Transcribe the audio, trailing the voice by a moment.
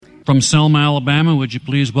From Selma, Alabama, would you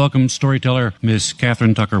please welcome storyteller Miss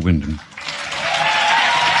Catherine Tucker Wyndham.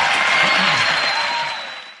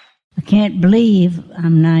 I can't believe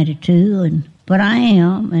I'm 92, but I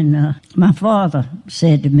am. And my father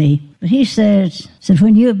said to me, he says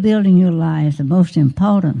when you're building your life, the most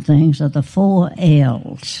important things are the 4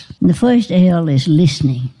 L's. And the first L is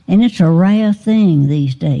listening. And it's a rare thing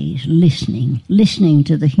these days, listening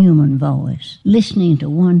to the human voice, listening to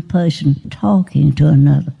one person talking to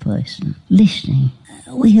another person, listening.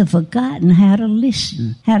 We have forgotten how to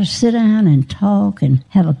listen, how to sit down and talk and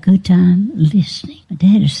have a good time listening. My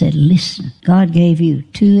daddy said, listen. God gave you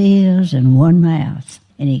 2 ears and 1 mouth,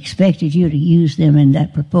 and he expected you to use them in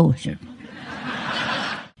that proportion.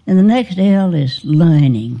 And the next L is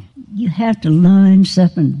learning. You have to learn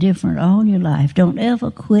something different all your life. Don't ever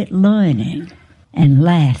quit learning. And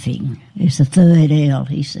laughing is the third L,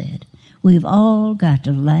 he said. We've all got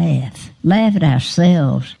to laugh. Laugh at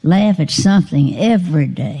ourselves. Laugh at something every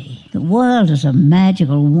day. The world is a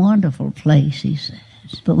magical, wonderful place, he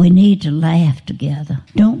says. But we need to laugh together.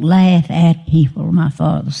 Don't laugh at people, my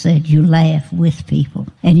father said. You laugh with people.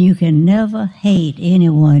 And you can never hate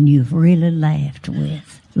anyone you've really laughed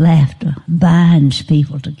with. Laughter binds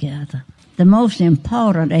people together. The most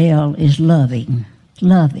important L is loving.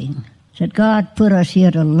 Loving. That God put us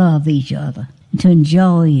here to love each other, to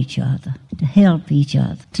enjoy each other, to help each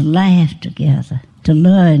other, to laugh together, to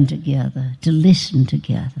learn together, to listen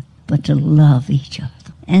together, but to love each other.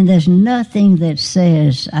 And there's nothing that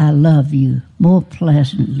says I love you more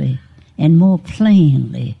pleasantly and more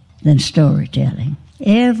plainly than storytelling.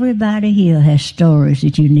 Everybody here has stories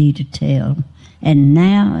that you need to tell, and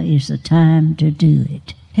now is the time to do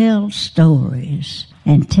it. Tell stories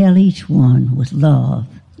and tell each one with love,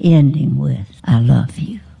 ending with, I love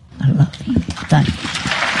you. I love you. Thank you.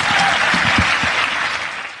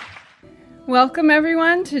 Welcome,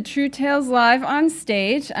 everyone, to True Tales Live on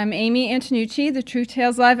Stage. I'm Amy Antonucci, the True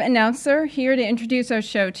Tales Live announcer, here to introduce our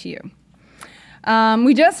show to you.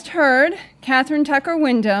 We just heard Catherine Tucker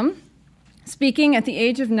Wyndham speaking at the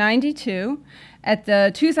age of 92 at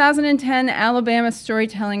the 2010 Alabama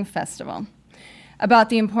Storytelling Festival about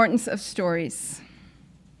the importance of stories.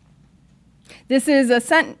 This is a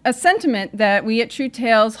sentiment that we at True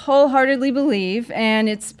Tales wholeheartedly believe, and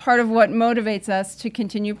it's part of what motivates us to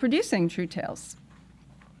continue producing True Tales.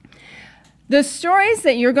 The stories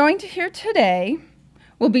that you're going to hear today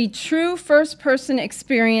will be true first-person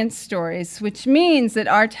experience stories, which means that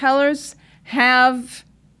our tellers have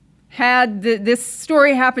had this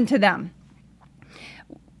story happen to them.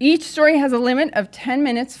 Each story has a limit of 10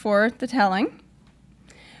 minutes for the telling.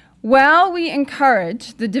 While we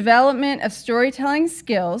encourage the development of storytelling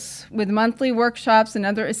skills with monthly workshops and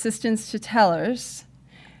other assistance to tellers,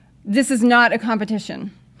 this is not a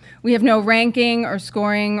competition. We have no ranking or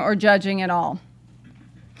scoring or judging at all.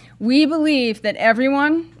 We believe that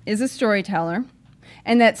everyone is a storyteller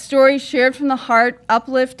and that stories shared from the heart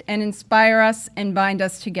uplift and inspire us and bind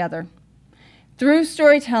us together. Through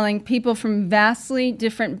storytelling, people from vastly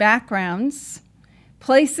different backgrounds,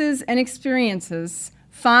 places, and experiences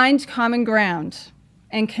find common ground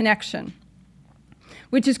and connection,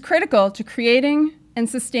 which is critical to creating and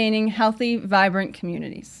sustaining healthy, vibrant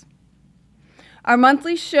communities. Our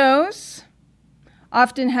monthly shows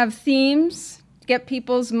often have themes to get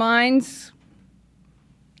people's minds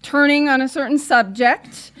turning on a certain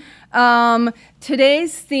subject.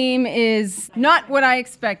 Today's theme is not what I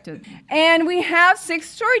expected. And we have 6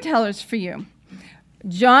 storytellers for you.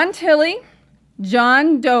 John Tilley,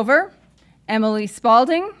 John Dover, Emily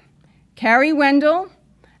Spalding, Carrie Wendell,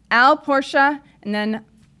 Al Portia, and then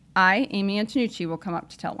I, Amy Antonucci, will come up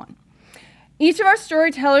to tell one. Each of our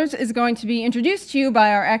storytellers is going to be introduced to you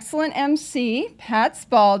by our excellent MC, Pat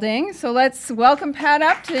Spalding. So let's welcome Pat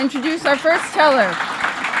up to introduce our first teller.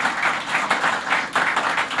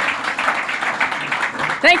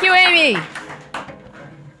 Thank you, Amy.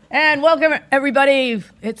 And welcome, everybody.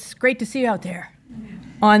 It's great to see you out there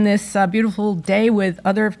on this beautiful day with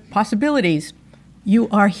other possibilities. You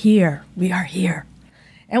are here. We are here.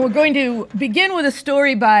 And we're going to begin with a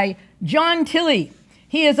story by John Tilley.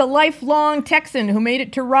 He is a lifelong Texan who made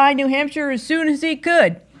it to Rye, New Hampshire as soon as he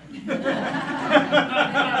could.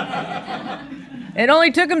 It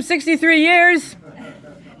only took him 63 years,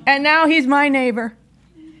 and now he's my neighbor.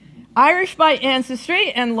 Irish by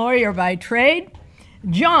ancestry and lawyer by trade,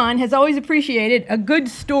 John has always appreciated a good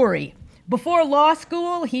story. Before law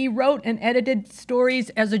school, he wrote and edited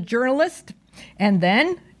stories as a journalist, and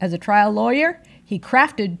then, as a trial lawyer, he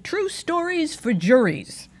crafted true stories for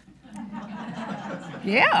juries.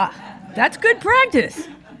 Yeah, that's good practice.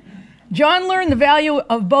 John learned the value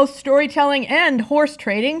of both storytelling and horse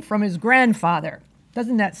trading from his grandfather.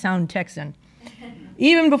 Doesn't that sound Texan?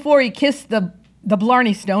 Even before he kissed the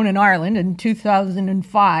Blarney Stone in Ireland in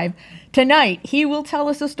 2005, tonight he will tell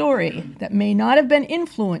us a story that may not have been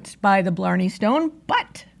influenced by the Blarney Stone,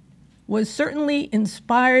 but was certainly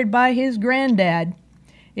inspired by his granddad.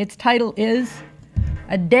 Its title is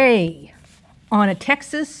A Day on a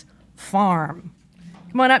Texas Farm.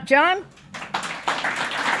 Come on up, John.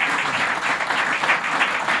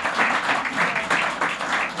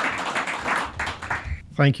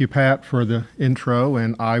 Thank you, Pat, for the intro,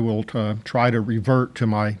 and I will try to revert to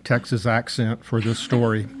my Texas accent for this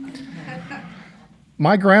story.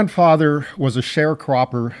 My grandfather was a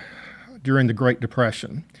sharecropper during the Great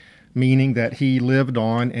Depression, meaning that he lived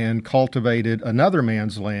on and cultivated another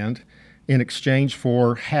man's land in exchange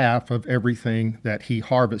for half of everything that he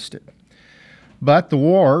harvested. But the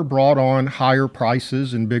war brought on higher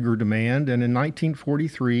prices and bigger demand, and in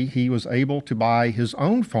 1943 he was able to buy his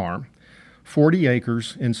own farm, 40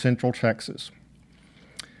 acres in central Texas.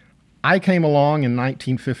 I came along in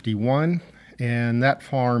 1951, and that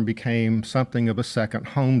farm became something of a second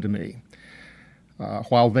home to me.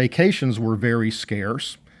 While vacations were very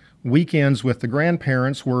scarce, weekends with the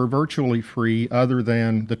grandparents were virtually free other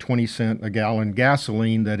than the 20-cent a gallon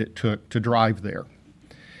gasoline that it took to drive there.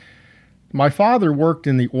 My father worked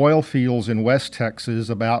in the oil fields in West Texas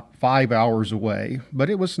about 5 hours away, but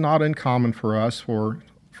it was not uncommon for us for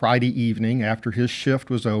Friday evening after his shift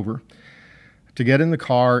was over to get in the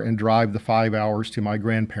car and drive the 5 hours to my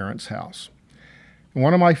grandparents' house.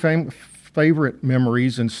 One of my favorite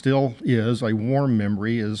memories, and still is a warm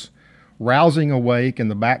memory, is rousing awake in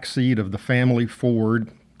the back seat of the family Ford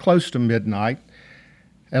close to midnight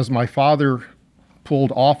as my father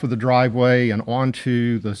pulled off of the driveway and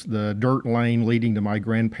onto the dirt lane leading to my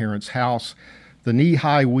grandparents' house. The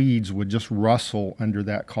knee-high weeds would just rustle under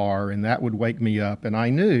that car, and that would wake me up, and I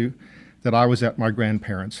knew that I was at my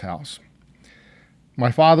grandparents' house.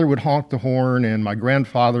 My father would honk the horn, and my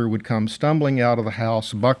grandfather would come stumbling out of the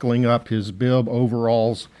house, buckling up his bib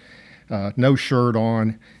overalls, no shirt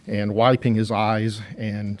on, and wiping his eyes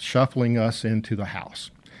and shuffling us into the house,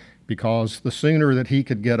 because the sooner that he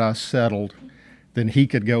could get us settled, then he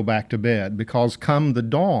could go back to bed, because come the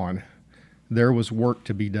dawn, there was work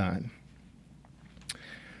to be done.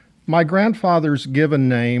 My grandfather's given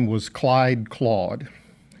name was Clyde Claude,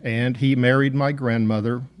 and he married my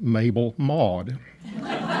grandmother, Mabel Maud.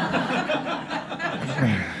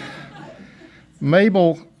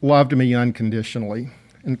 Mabel loved me unconditionally,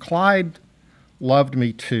 and Clyde loved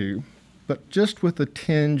me too, but just with a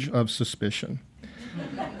tinge of suspicion.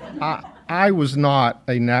 I was not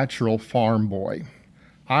a natural farm boy.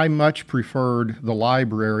 I much preferred the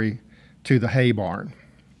library to the hay barn.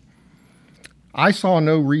 I saw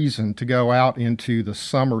no reason to go out into the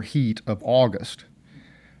summer heat of August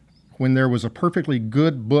when there was a perfectly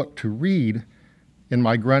good book to read in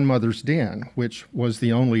my grandmother's den, which was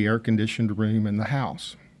the only air-conditioned room in the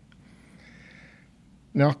house.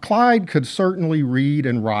 Now, Clyde could certainly read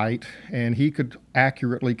and write, and he could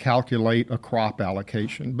accurately calculate a crop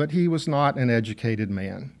allocation, but he was not an educated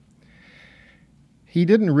man. He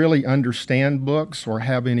didn't really understand books or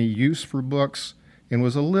have any use for books, and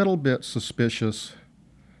was a little bit suspicious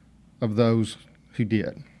of those who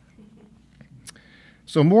did.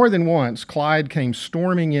 So more than once, Clyde came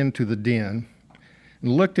storming into the den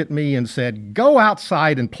and looked at me and said, "Go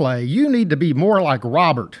outside and play. You need to be more like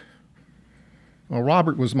Robert." Well,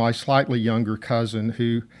 Robert was my slightly younger cousin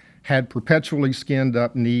who had perpetually skinned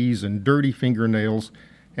up knees and dirty fingernails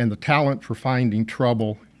and the talent for finding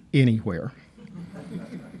trouble anywhere.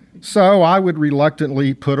 So I would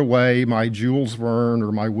reluctantly put away my Jules Verne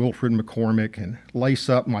or my Wilfred McCormick and lace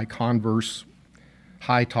up my Converse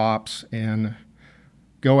high tops and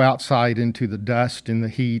go outside into the dust and the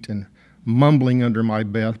heat and mumbling under my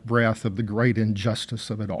breath of the great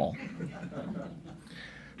injustice of it all.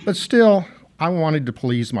 But still, I wanted to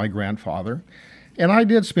please my grandfather, and I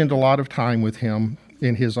did spend a lot of time with him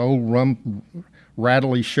in his old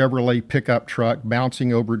rattly Chevrolet pickup truck,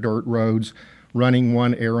 bouncing over dirt roads, running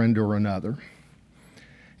one errand or another.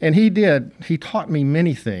 And he taught me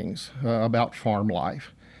many things about farm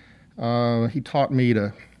life. He taught me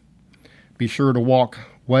to be sure to walk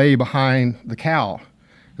way behind the cow,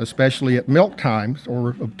 especially at milk time,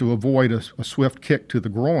 or to avoid a swift kick to the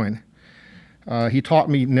groin. He taught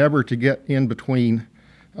me never to get in between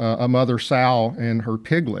a mother sow and her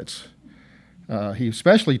piglets. He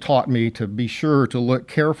especially taught me to be sure to look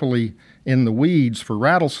carefully in the weeds for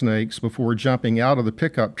rattlesnakes before jumping out of the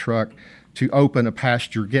pickup truck to open a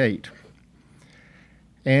pasture gate.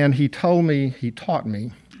 And he taught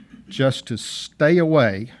me just to stay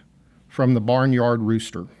away from the barnyard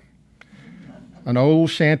rooster, an old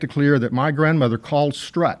Chanticleer that my grandmother called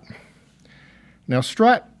Strut. Now,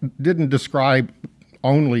 Strut didn't describe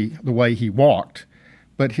only the way he walked,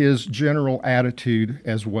 but his general attitude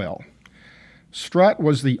as well. Strut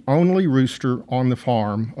was the only rooster on the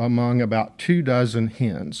farm among about 24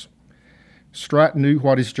 hens. Strut knew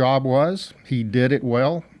what his job was, he did it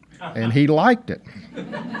well, and he liked it.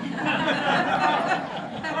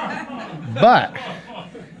 But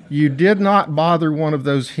you did not bother one of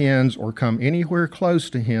those hens or come anywhere close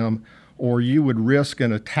to him, or you would risk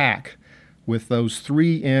an attack with those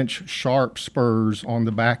 3-inch sharp spurs on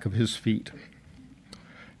the back of his feet.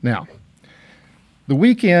 Now, the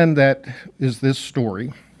weekend that is this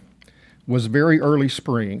story was very early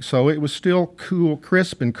spring, so it was still cool,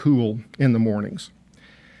 crisp and cool in the mornings.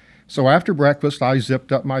 So after breakfast, I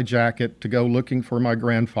zipped up my jacket to go looking for my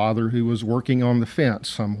grandfather, who was working on the fence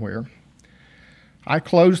somewhere. I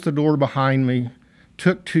closed the door behind me,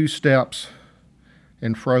 took 2 steps,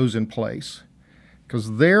 and froze in place,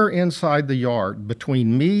 because there inside the yard,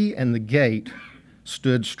 between me and the gate,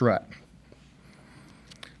 stood Strut.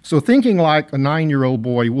 So thinking like a 9-year-old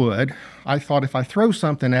boy would, I thought if I throw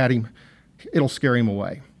something at him, it'll scare him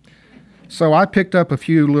away. So I picked up a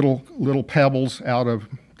few little pebbles out of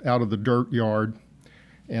the dirt yard,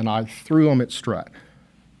 and I threw them at Strut.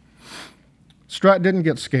 Strut didn't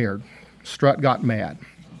get scared. Strut got mad.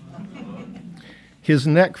 His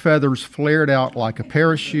neck feathers flared out like a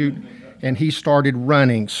parachute, and he started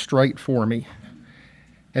running straight for me.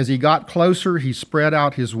 As he got closer, he spread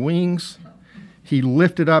out his wings, he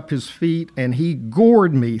lifted up his feet, and he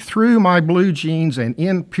gored me through my blue jeans and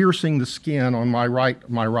in, piercing the skin on my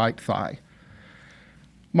right thigh.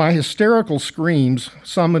 My hysterical screams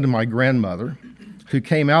summoned my grandmother, who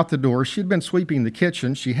came out the door. She'd been sweeping the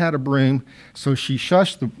kitchen. She had a broom, so she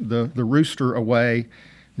shushed the rooster away,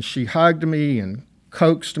 and she hugged me and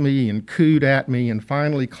coaxed me and cooed at me and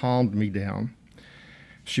finally calmed me down.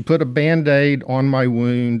 She put a Band-Aid on my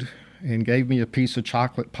wound and gave me a piece of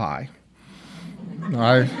chocolate pie.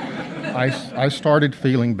 I started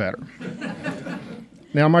feeling better.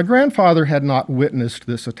 Now, my grandfather had not witnessed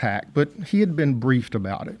this attack, but he had been briefed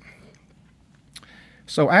about it.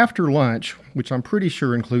 So after lunch, which I'm pretty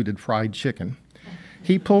sure included fried chicken,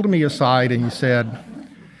 he pulled me aside and he said,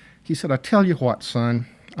 I tell you what, son,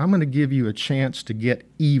 I'm going to give you a chance to get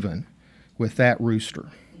even with that rooster.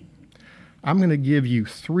 I'm going to give you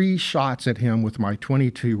 3 shots at him with my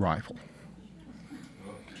 .22 rifle.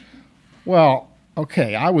 Well,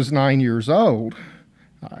 okay, I was 9 years old.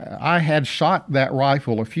 I had shot that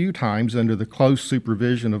rifle a few times under the close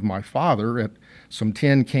supervision of my father at some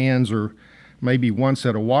tin cans, or maybe once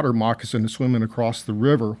at a water moccasin swimming across the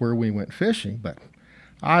river where we went fishing, but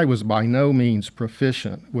I was by no means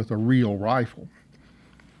proficient with a real rifle.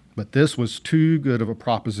 But this was too good of a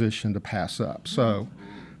proposition to pass up, so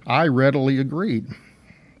I readily agreed.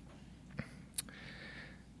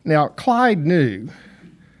 Now, Clyde knew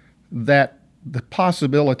that the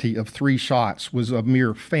possibility of 3 shots was a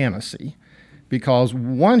mere fantasy, because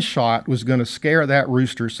 1 shot was going to scare that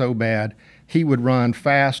rooster so bad he would run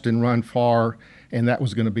fast and run far, and that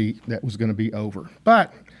was going to be over.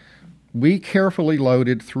 But we carefully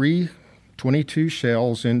loaded 3 .22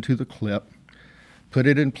 shells into the clip, put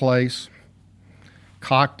it in place,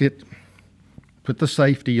 cocked it, put the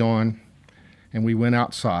safety on, and we went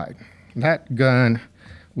outside. That gun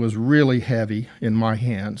was really heavy in my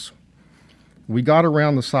hands. We got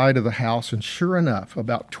around the side of the house, and sure enough,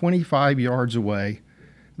 about 25 yards away,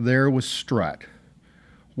 there was Strut,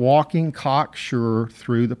 walking cocksure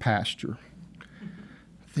through the pasture.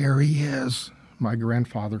 "There he is," my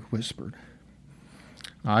grandfather whispered.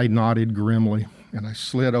 I nodded grimly, and I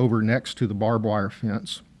slid over next to the barbed wire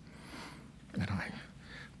fence. And I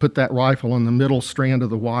put that rifle on the middle strand of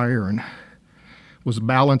the wire and was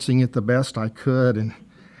balancing it the best I could and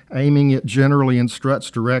aiming it generally in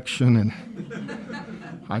Strut's direction. And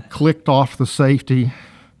I clicked off the safety.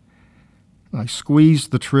 I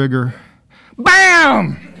squeezed the trigger.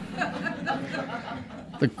 Bam!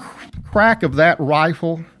 The crack of that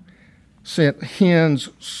rifle sent hens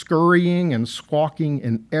scurrying and squawking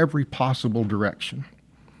in every possible direction.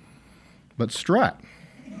 But Strut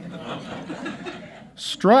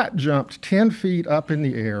jumped 10 feet up in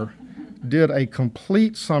the air, did a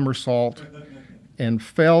complete somersault, and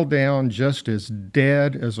fell down just as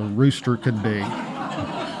dead as a rooster could be.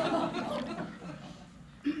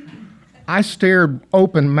 I stared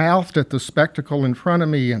open-mouthed at the spectacle in front of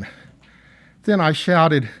me, and then I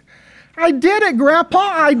shouted, "I did it, Grandpa,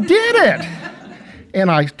 I did it!"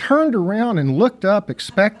 And I turned around and looked up,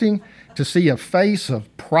 expecting to see a face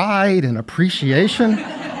of pride and appreciation.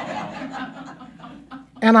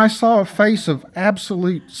 And I saw a face of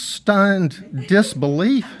absolute stunned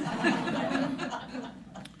disbelief.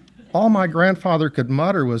 All my grandfather could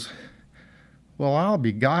mutter was, "Well, I'll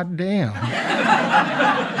be goddamn."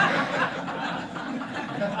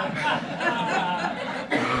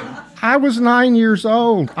 I was 9 years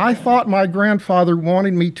old. I thought my grandfather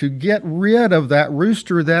wanted me to get rid of that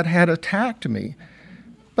rooster that had attacked me.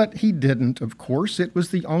 But he didn't, of course. It was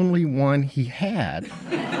the only one he had.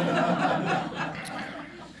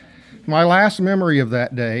 My last memory of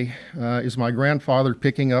that day is my grandfather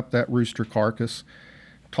picking up that rooster carcass,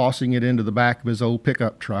 tossing it into the back of his old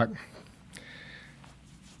pickup truck.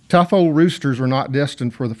 Tough old roosters were not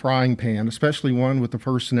destined for the frying pan, especially one with the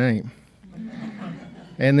first name.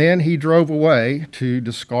 And then he drove away to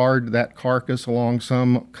discard that carcass along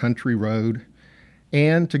some country road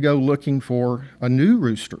and to go looking for a new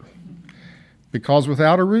rooster. Because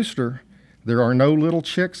without a rooster, there are no little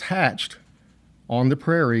chicks hatched on the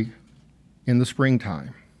prairie in the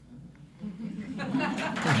springtime.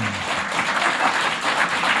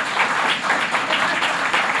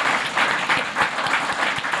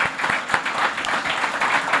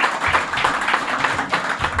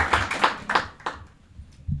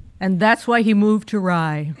 And that's why he moved to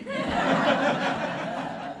Rye.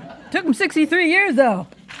 Took him 63 years, though.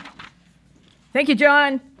 Thank you,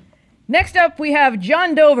 John. Next up, we have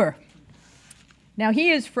John Dover. Now,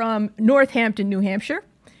 he is from Northampton, New Hampshire.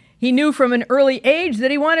 He knew from an early age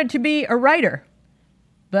that he wanted to be a writer,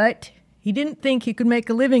 but he didn't think he could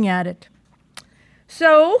make a living at it.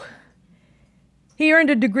 So he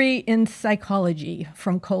earned a degree in psychology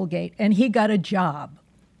from Colgate, and he got a job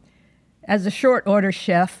as a short order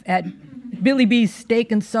chef at Billy B's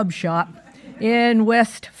Steak and Sub Shop in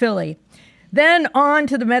West Philly. Then on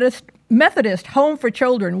to the Methodist Home for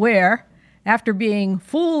Children, where, after being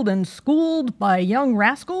fooled and schooled by young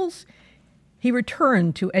rascals, he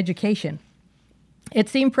returned to education. It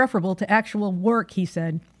seemed preferable to actual work, he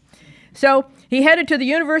said. So he headed to the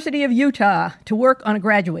University of Utah to work on a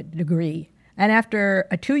graduate degree. And after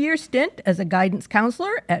a 2-year stint as a guidance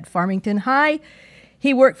counselor at Farmington High,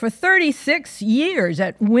 he worked for 36 years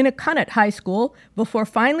at Winnicott High School before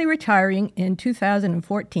finally retiring in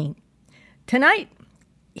 2014. Tonight,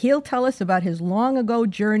 he'll tell us about his long-ago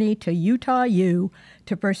journey to Utah U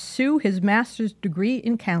to pursue his master's degree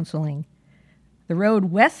in counseling. The road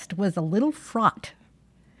west was a little fraught,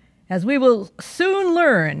 as we will soon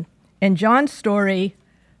learn in John's story,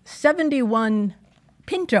 71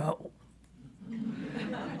 Pinto.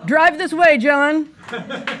 Drive this way, John.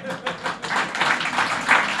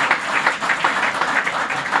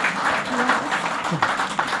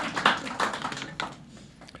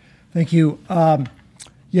 Thank you.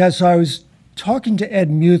 So I was talking to Ed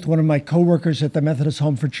Muth, one of my coworkers at the Methodist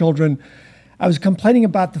Home for Children. I was complaining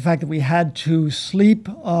about the fact that we had to sleep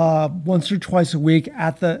once or twice a week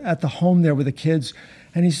at the home there with the kids.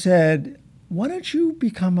 And he said, "Why don't you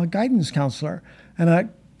become a guidance counselor?" And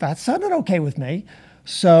that sounded okay with me.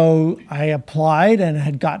 So I applied and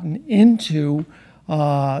had gotten into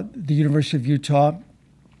the University of Utah.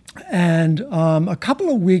 And a couple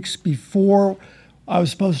of weeks before I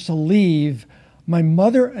was supposed to leave, my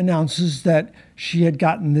mother announces that she had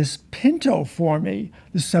gotten this Pinto for me,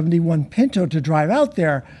 the 71 Pinto, to drive out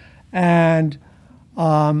there. And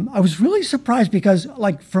I was really surprised because,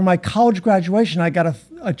 like, for my college graduation, I got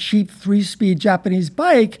a cheap 3-speed Japanese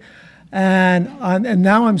bike, and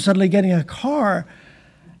now I'm suddenly getting a car.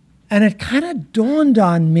 And it kind of dawned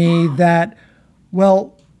on me that,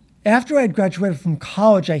 well, after I had graduated from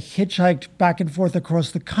college, I hitchhiked back and forth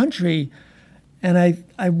across the country. And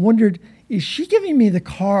I wondered, is she giving me the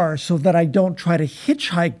car so that I don't try to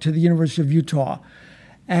hitchhike to the University of Utah?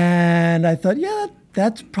 And I thought, yeah,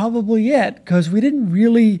 that's probably it, because we didn't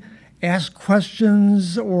really ask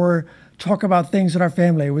questions or talk about things in our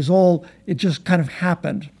family. It just kind of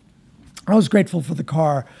happened. I was grateful for the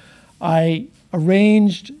car. I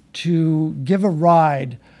arranged to give a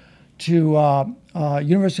ride to a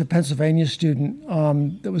University of Pennsylvania student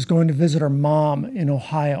that was going to visit her mom in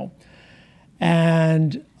Ohio.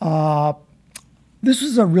 And this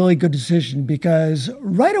was a really good decision because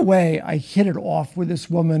right away I hit it off with this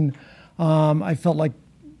woman. I felt like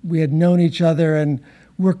we had known each other and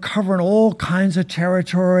we're covering all kinds of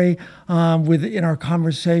territory in our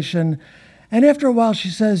conversation. And after a while she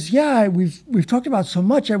says, "Yeah, we've talked about so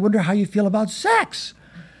much. I wonder how you feel about sex."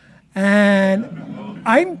 And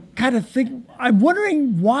I'm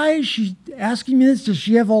wondering why she's asking me this. Does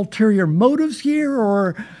she have ulterior motives here?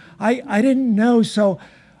 Or I didn't know. So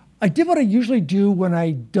I did what I usually do when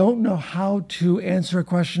I don't know how to answer a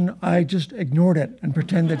question. I just ignored it and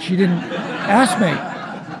pretend that she didn't ask me.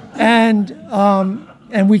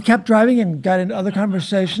 And we kept driving and got into other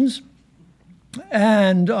conversations.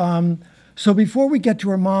 And so before we get to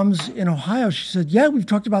her mom's in Ohio, she said, yeah, we've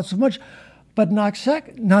talked about so much, but not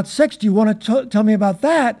sex. Do you want to tell me about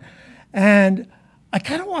that? And I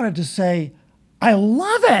kind of wanted to say, I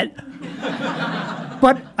love it.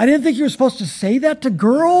 But I didn't think you were supposed to say that to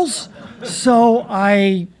girls. So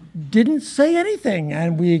I didn't say anything.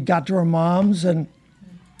 And we got to her mom's and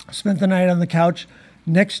spent the night on the couch.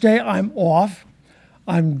 Next day, I'm off.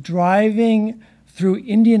 I'm driving through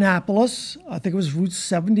Indianapolis. I think it was Route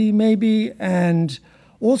 70 maybe. And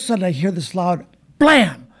all of a sudden, I hear this loud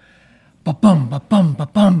blam, ba-bum, ba-bum,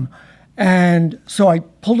 ba-bum. And so I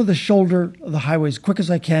pull to the shoulder of the highway as quick as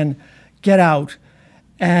I can, get out,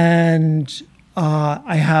 and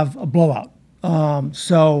I have a blowout.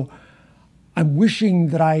 So I'm wishing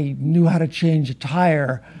that I knew how to change a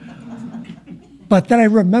tire. But then I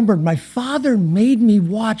remembered my father made me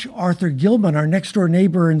watch Arthur Gilman, our next door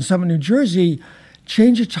neighbor in Summit, New Jersey,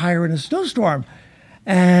 change a tire in a snowstorm.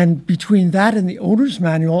 And between that and the owner's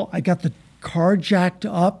manual, I got the car jacked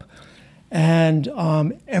up. And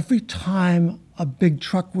every time a big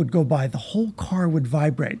truck would go by, the whole car would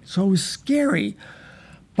vibrate. So it was scary.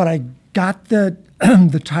 But I got the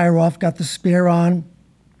tire off, got the spare on,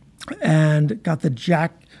 and got the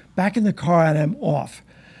jack back in the car, and I'm off.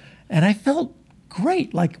 And I felt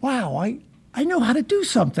great, like, wow, I know how to do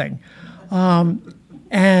something.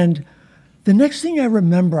 And the next thing I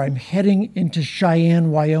remember, I'm heading into Cheyenne,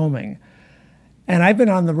 Wyoming. And I've been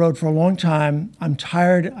on the road for a long time. I'm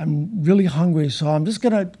tired. I'm really hungry. So I'm just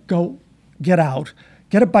going to go get out,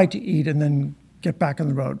 get a bite to eat, and then get back on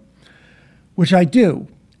the road, which I do.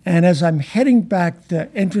 And as I'm heading back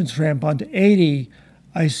the entrance ramp onto 80,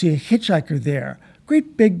 I see a hitchhiker there,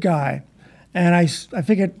 great big guy. And I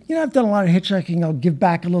figured, I've done a lot of hitchhiking. I'll give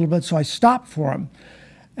back a little bit. So I stopped for him.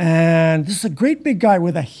 And this is a great big guy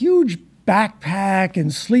with a huge backpack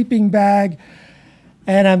and sleeping bag.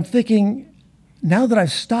 And I'm thinking, now that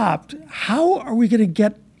I've stopped, how are we going to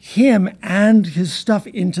get him and his stuff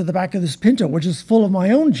into the back of this Pinto, which is full of my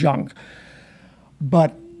own junk?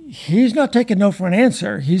 But he's not taking no for an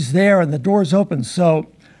answer. He's there and the door's open.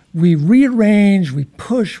 So we rearrange, we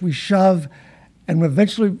push, we shove, and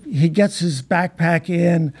eventually he gets his backpack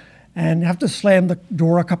in and have to slam the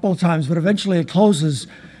door a couple of times, but eventually it closes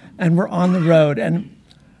and we're on the road. And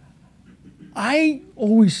I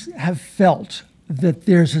always have felt that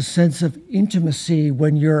there's a sense of intimacy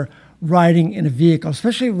when you're riding in a vehicle,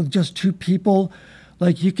 especially with just two people.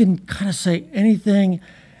 Like, you can kind of say anything.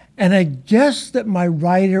 And I guess that my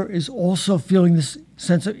rider is also feeling this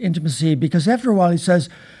sense of intimacy, because after a while he says,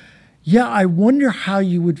 yeah, I wonder how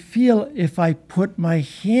you would feel if I put my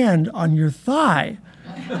hand on your thigh.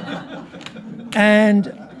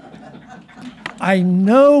 And I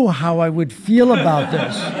know how I would feel about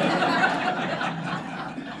this.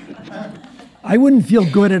 I wouldn't feel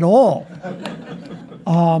good at all.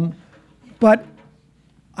 But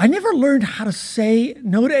I never learned how to say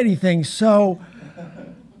no to anything. So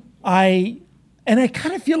I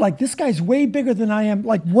kind of feel like this guy's way bigger than I am.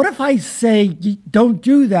 Like, what if I say, don't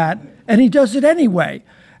do that, and he does it anyway?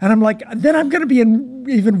 And I'm like, then I'm going to be in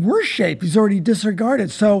even worse shape. He's already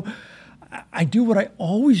disregarded. So I do what I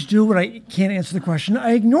always do when I can't answer the question.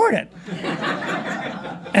 I ignored it.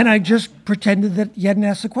 And I just pretended that he hadn't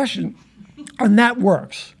asked the question. And that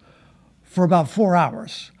works for about 4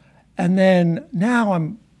 hours. And then now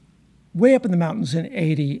I'm way up in the mountains in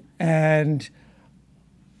 80, and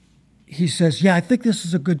he says, yeah, I think this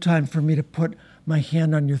is a good time for me to put my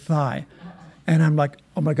hand on your thigh. And I'm like,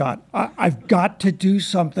 oh my God, I've got to do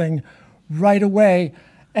something right away.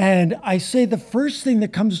 And I say the first thing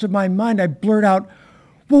that comes to my mind, I blurt out,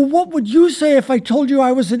 well, what would you say if I told you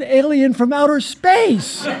I was an alien from outer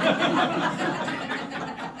space?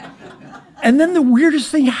 And then the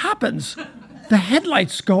weirdest thing happens. The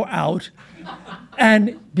headlights go out,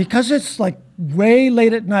 and because it's like way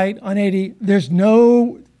late at night on 80, there's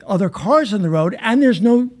no other cars on the road, and there's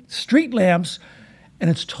no street lamps, and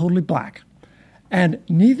it's totally black. And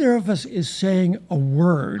neither of us is saying a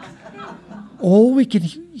word. All we can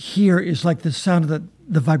hear is like the sound of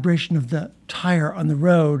the vibration of the tire on the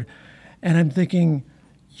road. And I'm thinking,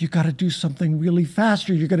 you got to do something really fast,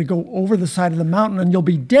 or you're going to go over the side of the mountain and you'll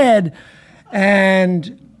be dead.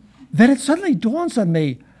 And then it suddenly dawns on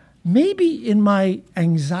me, maybe in my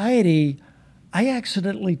anxiety, I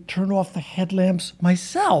accidentally turned off the headlamps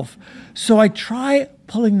myself. So I try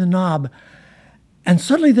pulling the knob, and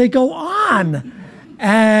suddenly they go on.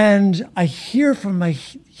 And I hear from my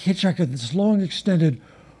hitchhiker this long extended,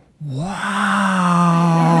 wow.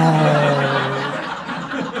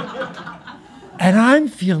 And I'm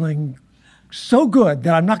feeling so good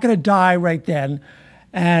that I'm not going to die right then.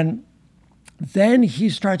 And then he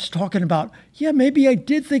starts talking about, yeah, maybe I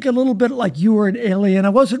did think a little bit like you were an alien. I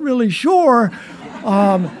wasn't really sure.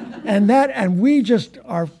 And we just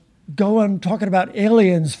are talking about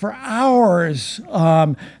aliens for hours.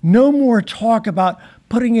 No more talk about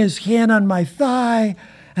putting his hand on my thigh.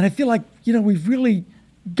 And I feel like, we've really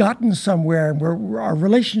gotten somewhere, and our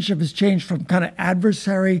relationship has changed from kind of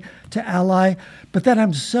adversary to ally. But then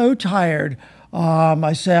I'm so tired.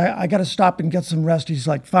 I say, I got to stop and get some rest. He's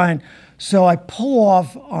like, fine. So I pull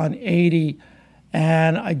off on 80,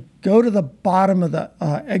 and I go to the bottom of the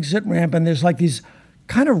exit ramp, and there's like these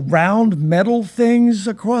kind of round metal things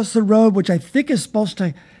across the road, which I think is supposed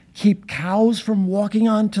to keep cows from walking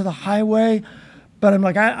onto the highway. But I'm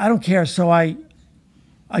like, I don't care. So I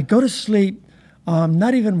go to sleep,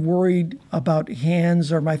 not even worried about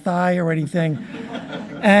hands or my thigh or anything.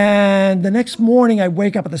 And the next morning I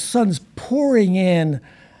wake up and the sun's pouring in,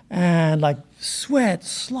 and like sweat,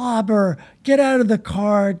 slobber, get out of the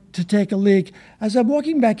car to take a leak. As I'm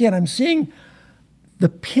walking back in, I'm seeing the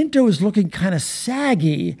Pinto is looking kind of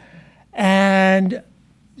saggy, and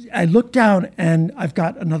I look down and I've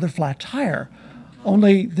got another flat tire.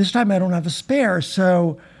 Only this time I don't have a spare.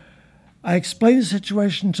 So I explain the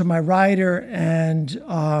situation to my rider,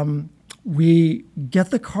 and we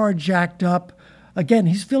get the car jacked up. Again,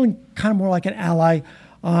 he's feeling kind of more like an ally.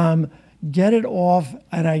 Get it off,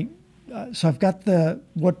 and so I've got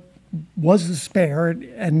what was the spare,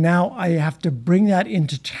 and now I have to bring that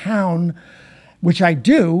into town, which I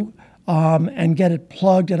do, and get it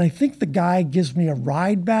plugged. And I think the guy gives me a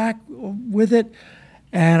ride back with it,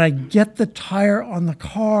 and I get the tire on the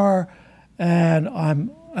car, and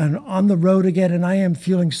I'm on the road again, and I am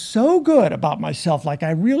feeling so good about myself. Like,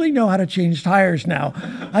 I really know how to change tires now.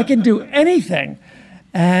 I can do anything.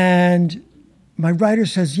 And my rider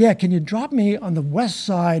says, yeah, can you drop me on the west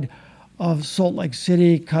side of Salt Lake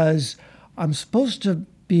City? Because I'm supposed to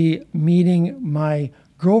be meeting my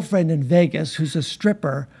girlfriend in Vegas, who's a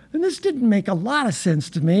stripper. And this didn't make a lot of sense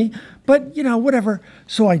to me, but whatever.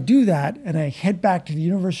 So I do that, and I head back to the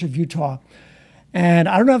University of Utah. And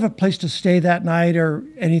I don't have a place to stay that night or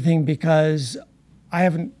anything because I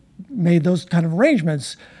haven't made those kind of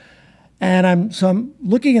arrangements. And I'm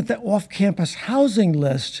looking at the off-campus housing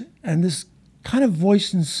list, and this kind of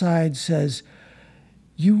voice inside says,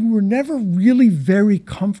 you were never really very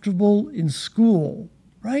comfortable in school,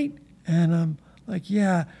 right? And I'm like,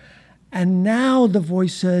 yeah. And now the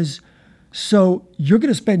voice says, so you're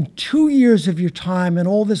going to spend 2 years of your time and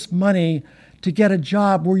all this money to get a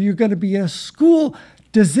job where you're going to be in a school.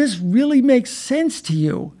 Does this really make sense to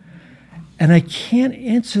you? And I can't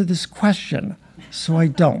answer this question, so I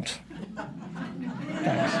don't.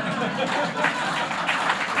 Thanks.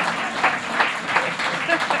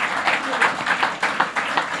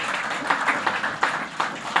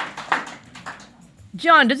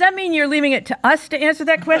 John, does that mean you're leaving it to us to answer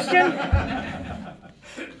that question?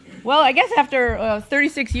 Well, I guess after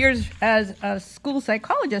 36 years as a school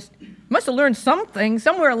psychologist, must have learned something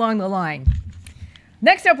somewhere along the line.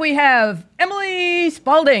 Next up, we have Emily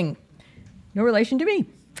Spalding. No relation to me.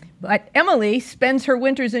 But Emily spends her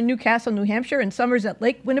winters in Newcastle, New Hampshire, and summers at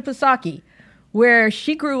Lake Winnipesaukee, where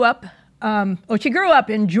she grew up. She grew up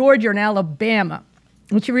in Georgia and Alabama.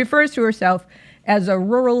 And she refers to herself as a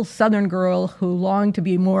rural Southern girl who longed to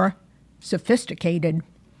be more sophisticated.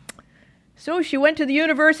 So she went to the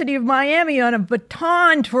University of Miami on a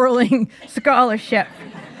baton twirling scholarship,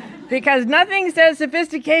 because nothing says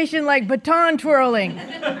sophistication like baton twirling.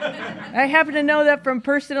 I happen to know that from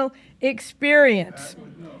personal experience,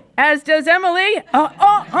 as does Emily.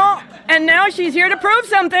 And now she's here to prove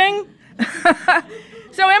something.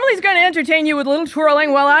 So Emily's going to entertain you with a little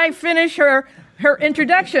twirling while I finish her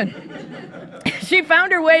introduction. She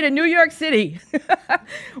found her way to New York City,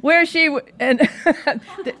 where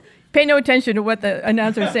pay no attention to what the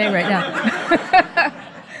announcer is saying right now,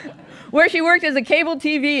 where she worked as a cable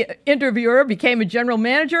TV interviewer, became a general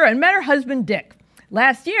manager, and met her husband, Dick.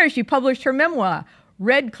 Last year, she published her memoir,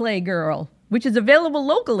 Red Clay Girl, which is available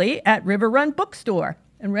locally at River Run Bookstore.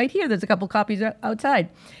 And right here, there's a couple copies outside.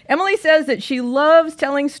 Emily says that she loves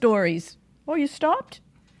telling stories. Oh, you stopped?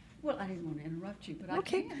 Well, I didn't want to interrupt you, but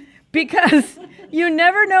okay. I can. Because you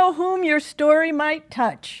never know whom your story might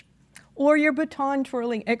touch, or your baton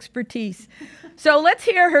twirling expertise. So let's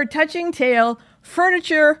hear her touching tale,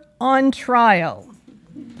 Furniture on Trial.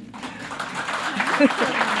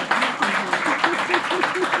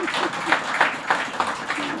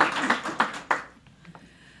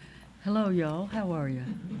 y'all. How are you?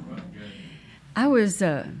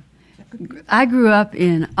 I grew up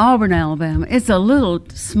in Auburn, Alabama. It's a little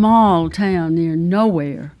small town near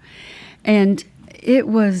nowhere. And it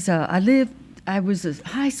was, I was a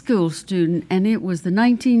high school student, and it was the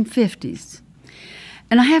 1950s.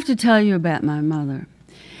 And I have to tell you about my mother.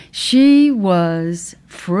 She was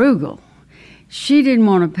frugal. She didn't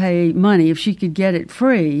want to pay money if she could get it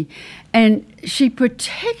free. And she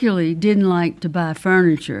particularly didn't like to buy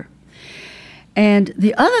furniture. And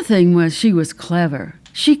the other thing was she was clever.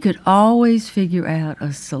 She could always figure out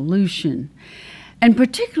a solution. And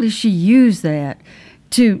particularly she used that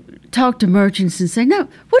to talk to merchants and say, no,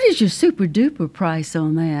 what is your super duper price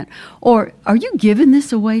on that? Or are you giving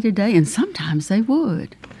this away today? And sometimes they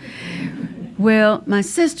would. Well, my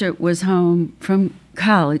sister was home from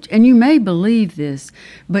college, and you may believe this,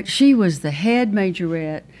 but she was the head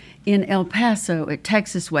majorette in El Paso at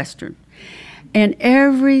Texas Western. And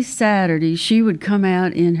every Saturday, she would come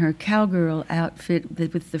out in her cowgirl outfit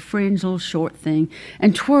with the fringe little short thing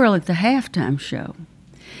and twirl at the halftime show.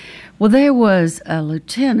 Well, there was a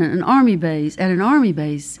lieutenant, an army base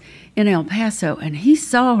in El Paso, and he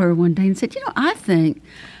saw her one day and said, I think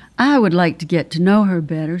I would like to get to know her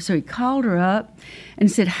better. So he called her up and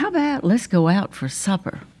said, how about let's go out for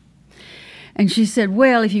supper? And she said,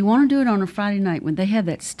 well, if you want to do it on a Friday night when they have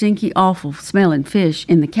that stinky, awful smelling fish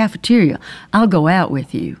in the cafeteria, I'll go out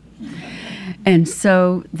with you. And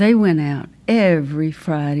so they went out every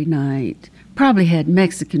Friday night, probably had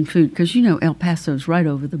Mexican food, because El Paso's right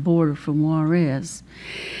over the border from Juarez.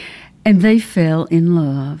 And they fell in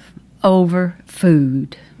love over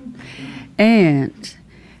food. And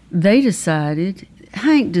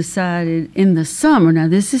Hank decided in the summer, now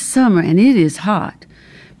this is summer and it is hot,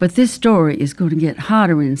 but this story is going to get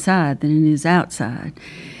hotter inside than it is outside.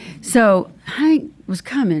 So Hank was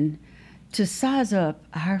coming to size up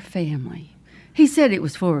our family. He said it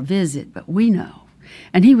was for a visit, but we know.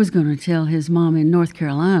 And he was going to tell his mom in North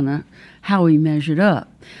Carolina how he measured up.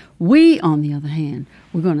 We, on the other hand,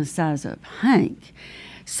 were going to size up Hank.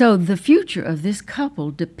 So the future of this couple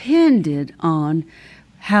depended on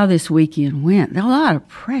how this weekend went. There was a lot of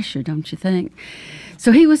pressure, don't you think?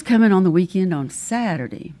 So he was coming on the weekend on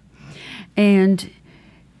Saturday, and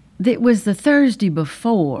it was the Thursday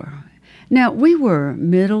before. Now, we were a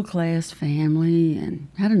middle-class family and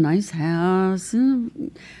had a nice house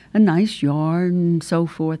and a nice yard and so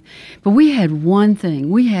forth. But we had one thing.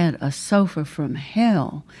 We had a sofa from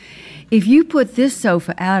hell. If you put this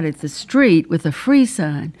sofa out at the street with a free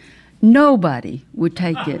sign, nobody would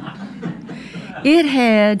take it. It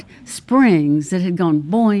had springs that had gone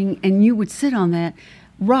boing, and you would sit on that.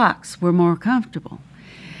 Rocks were more comfortable.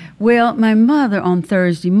 Well, my mother on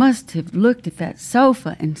Thursday must have looked at that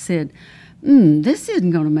sofa and said, this isn't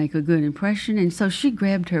going to make a good impression. And so she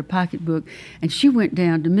grabbed her pocketbook and she went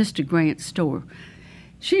down to Mr. Grant's store.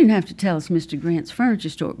 She didn't have to tell us Mr. Grant's furniture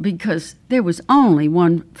store because there was only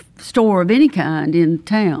one store of any kind in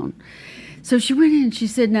town. So she went in and she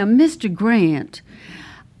said, now, Mr. Grant,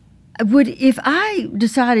 if I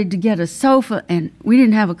decided to get a sofa, and we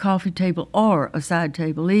didn't have a coffee table or a side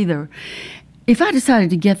table either, if I decided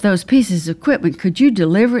to get those pieces of equipment, could you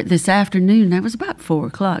deliver it this afternoon? That was about 4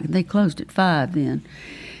 o'clock, and they closed at 5 then.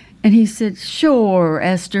 And he said, sure,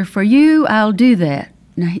 Esther, for you, I'll do that.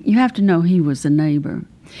 Now, you have to know he was a neighbor.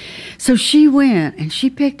 So she went and she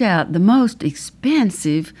picked out the most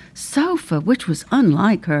expensive sofa, which was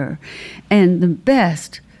unlike her, and the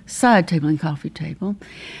best side table and coffee table.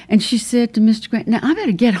 And she said to Mr. Grant, now I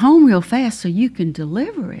better get home real fast so you can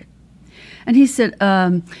deliver it. And he said,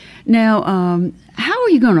 how are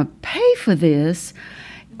you going to pay for this?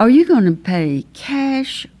 Are you going to pay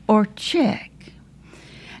cash or check?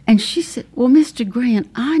 And she said, well, Mr. Grant,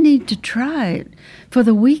 I need to try it for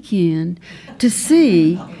the weekend to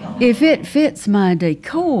see if it fits my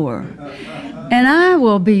decor. And I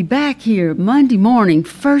will be back here Monday morning,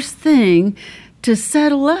 first thing, to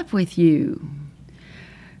settle up with you.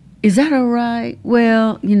 Is that all right?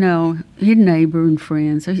 Well, his neighbor and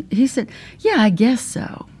friend. So he said, yeah, I guess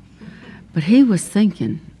so. But he was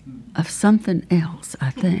thinking of something else,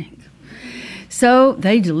 I think. So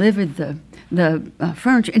they delivered the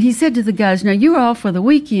furniture. And he said to the guys, now you're off for the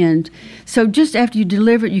weekend, so just after you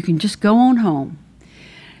deliver it, you can just go on home.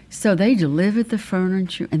 So they delivered the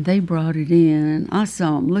furniture and they brought it in. And I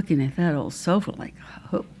saw them looking at that old sofa like,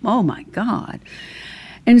 oh my God.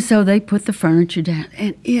 And so they put the furniture down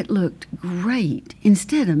and it looked great.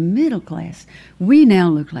 Instead of middle class, we now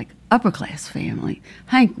look like upper class family.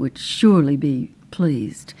 Hank would surely be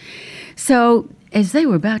pleased. So as they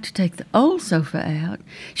were about to take the old sofa out,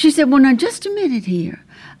 she said, well, now, just a minute here.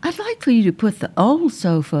 I'd like for you to put the old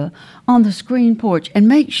sofa on the screen porch and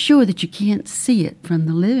make sure that you can't see it from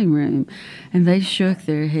the living room. And they shook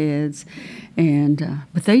their heads,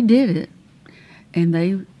 but they did it, and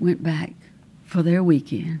they went back for their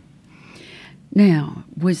weekend. Now,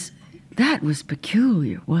 that was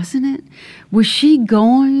peculiar, wasn't it? Was she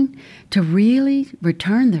going to really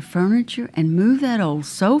return the furniture and move that old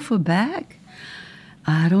sofa back?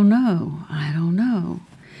 I don't know.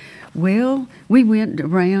 Well, we went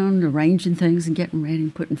around arranging things and getting ready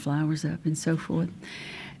and putting flowers up and so forth.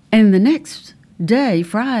 And the next day,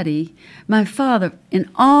 Friday, my father and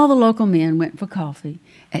all the local men went for coffee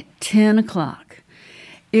at 10 o'clock.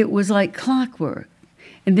 It was like clockwork.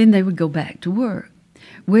 And then they would go back to work.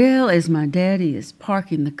 Well, as my daddy is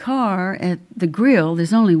parking the car at the grill,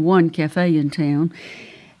 there's only one cafe in town,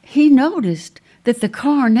 he noticed that the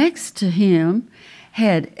car next to him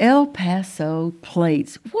had El Paso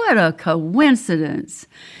plates. What a coincidence.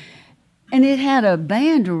 And it had a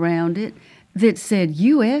band around it that said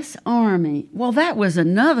U.S. Army. Well, that was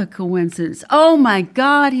another coincidence. Oh, my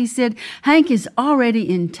God, he said, Hank is already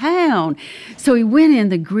in town. So he went in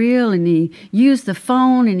the grill and he used the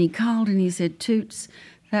phone and he called and he said, Toots,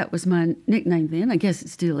 that was my nickname then. I guess it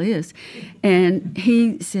still is. And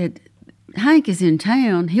he said, Hank is in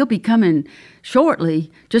town. He'll be coming shortly.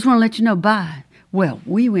 Just want to let you know, bye. Well,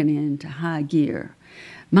 we went into high gear.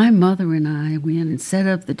 My mother and I went and set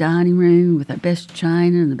up the dining room with our best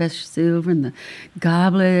china and the best silver and the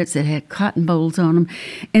goblets that had cotton bowls on them.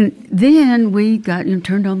 And then we got,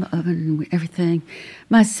 turned on the oven and everything.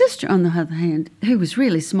 My sister, on the other hand, who was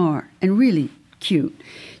really smart and really cute,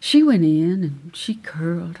 she went in and she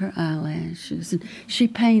curled her eyelashes and she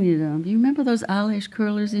painted them. Do you remember those eyelash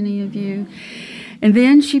curlers, any of you? And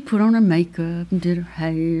then she put on her makeup and did her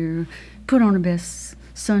hair, put on her best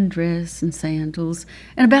sundress and sandals,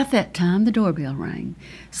 and about that time the doorbell rang.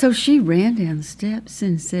 So she ran down the steps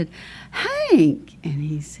and said, Hank, and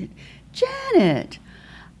he said, Janet,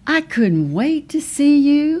 I couldn't wait to see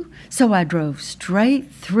you, so I drove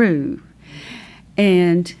straight through.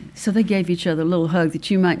 And so they gave each other a little hug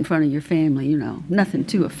that you might in front of your family, nothing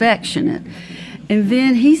too affectionate. And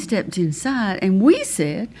then he stepped inside and we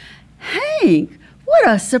said, Hank, what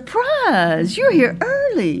a surprise, you're here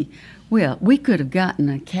early. Well, we could have gotten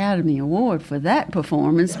an Academy Award for that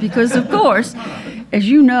performance because, of course, as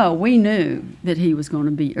you know, we knew that he was going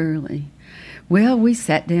to be early. Well, we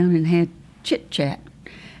sat down and had chit-chat.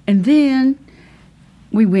 And then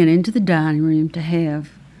we went into the dining room to have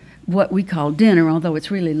what we call dinner, although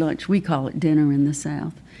it's really lunch. We call it dinner in the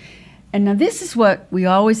South. And now this is what we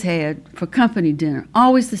always had for company dinner,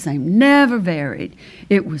 always the same, never varied.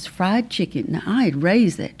 It was fried chicken. Now, I had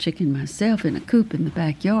raised that chicken myself in a coop in the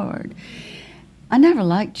backyard. I never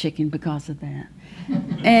liked chicken because of that.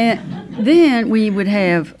 And then we would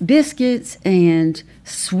have biscuits and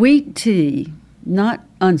sweet tea, not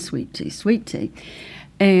unsweet tea, sweet tea.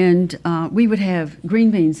 And we would have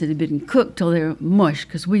green beans that had been cooked till they're mush,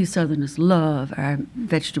 because we Southerners love our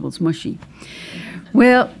vegetables mushy.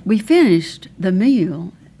 Well, we finished the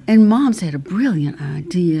meal, and Mom's had a brilliant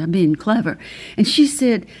idea, being clever. And she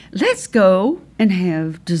said, let's go and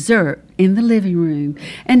have dessert in the living room.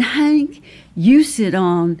 And Hank, you sit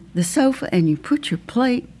on the sofa and you put your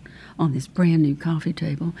plate on this brand new coffee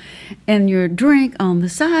table and your drink on the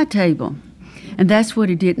side table. And that's what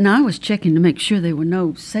he did. And I was checking to make sure there were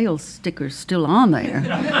no sales stickers still on there.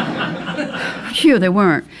 Sure, there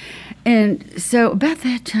weren't. And so about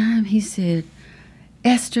that time, he said,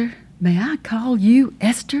 Esther, may I call you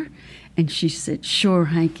Esther? And she said, sure,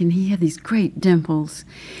 Hank. And he had these great dimples.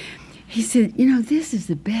 He said, this is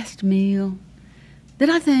the best meal that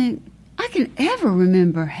I think I can ever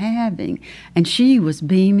remember having. And she was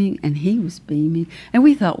beaming and he was beaming. And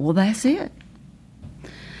we thought, well, that's it.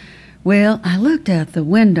 Well, I looked out the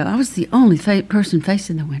window. I was the only person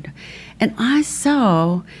facing the window. And I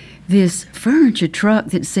saw this furniture truck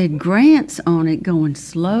that said Grant's on it going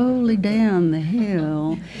slowly down the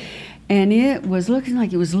hill. And it was looking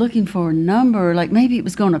like it was looking for a number, like maybe it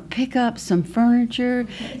was going to pick up some furniture,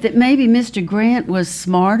 that maybe Mr. Grant was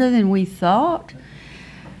smarter than we thought.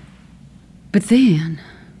 But then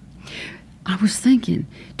I was thinking,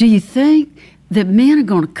 do you think the men are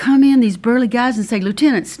going to come in, these burly guys, and say,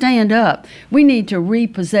 Lieutenant, stand up. We need to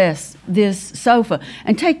repossess this sofa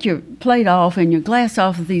and take your plate off and your glass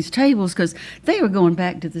off of these tables, because they are going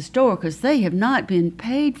back to the store because they have not been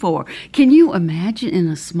paid for. Can you imagine in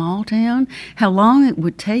a small town how long it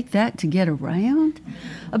would take that to get around?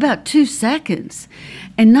 About 2 seconds.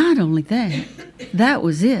 And not only that, that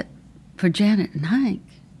was it for Janet and Hank.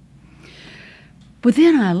 But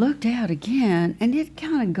then I looked out again, and it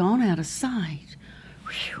kind of gone out of sight.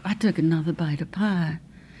 Whew, I took another bite of pie.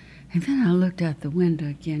 And then I looked out the window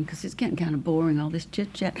again, because it's getting kind of boring, all this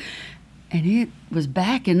chit-chat. And it was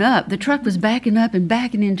backing up. The truck was backing up and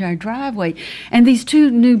backing into our driveway. And these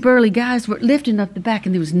two new burly guys were lifting up the back,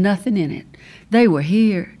 and there was nothing in it. They were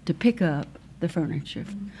here to pick up the furniture.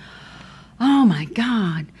 Oh, my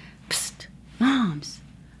God. Psst, Moms,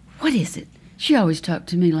 what is it? She always talked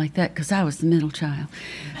to me like that because I was the middle child.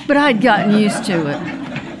 But I'd gotten used to it.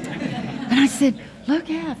 And I said,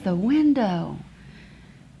 look out the window.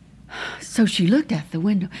 So she looked out the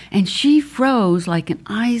window, and she froze like an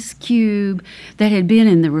ice cube that had been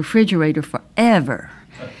in the refrigerator forever.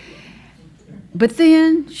 But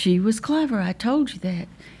then she was clever, I told you that.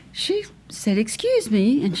 She said, excuse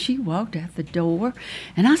me, and she walked out the door,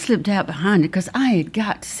 and I slipped out behind her because I had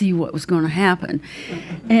got to see what was going to happen.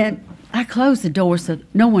 And I closed the door so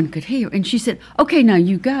no one could hear. And she said, okay, now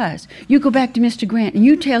you guys, you go back to Mr. Grant, and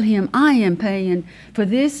you tell him I am paying for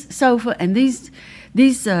this sofa and these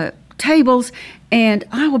tables, and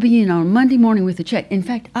I will be in on Monday morning with a check. In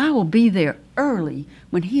fact, I will be there early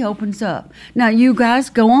when he opens up. Now, you guys,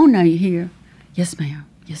 go on now, you hear? Yes, ma'am.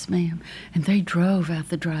 Yes, ma'am. And they drove out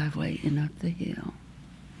the driveway and up the hill.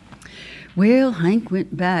 Well, Hank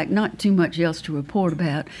went back, not too much else to report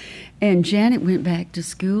about, and Janet went back to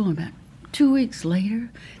school. And about 2 weeks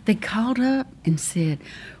later, they called up and said,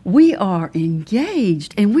 we are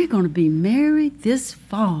engaged, and we're going to be married this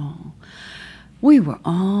fall. We were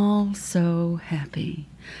all so happy.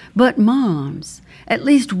 But Moms, at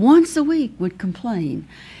least once a week, would complain,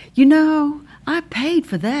 you know, I paid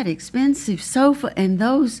for that expensive sofa and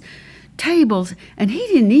those tables, and he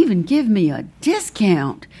didn't even give me a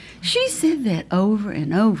discount. She said that over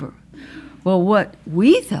and over. Well, what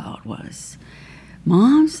we thought was,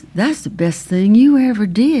 Moms, that's the best thing you ever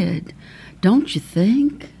did. Don't you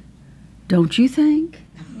think? Don't you think?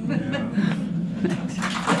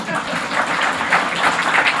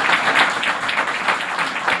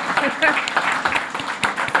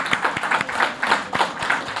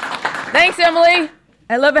 Thanks, Emily.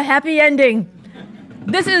 I love a happy ending.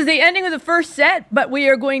 This is the ending of the first set, but we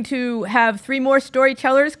are going to have 3 more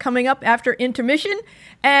storytellers coming up after intermission.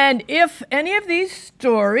 And if any of these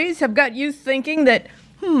stories have got you thinking that,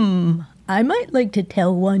 I might like to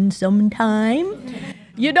tell one sometime,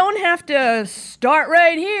 you don't have to start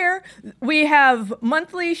right here. We have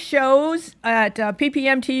monthly shows at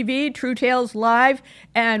PPM TV, True Tales Live,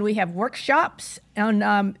 and we have workshops.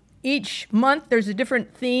 And each month there's a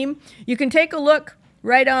different theme. You can take a look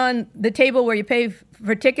right on the table where you pay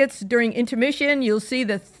for tickets during intermission. You'll see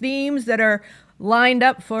the themes that are lined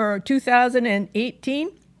up for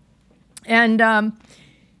 2018. And if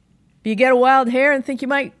you get a wild hair and think you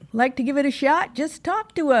might like to give it a shot, just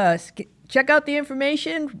talk to us. Check out the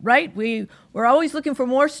information, right? We're always looking for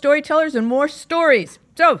more storytellers and more stories.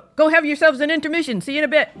 So go have yourselves an intermission. See you in a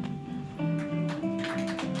bit.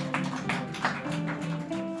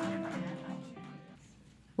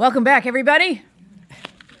 Welcome back, everybody.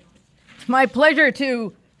 It's my pleasure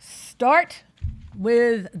to start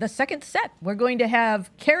with the second set. We're going to have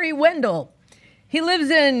Kerry Wendell. He lives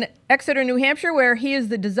in Exeter, New Hampshire, where he is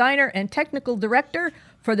the designer and technical director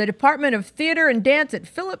for the Department of Theater and Dance at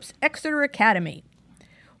Phillips Exeter Academy.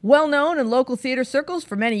 Well known in local theater circles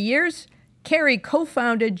for many years, Kerry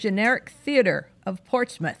co-founded Generic Theater of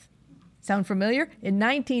Portsmouth. Sound familiar? In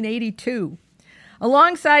 1982.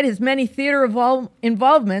 Alongside his many theater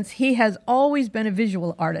involvements, he has always been a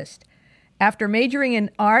visual artist. After majoring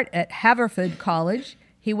in art at Haverford College,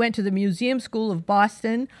 he went to the Museum School of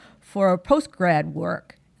Boston for postgrad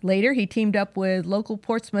work. Later, he teamed up with local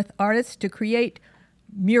Portsmouth artists to create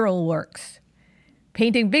mural works,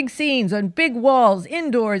 painting big scenes on big walls,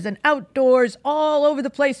 indoors and outdoors, all over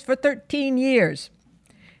the place for 13 years.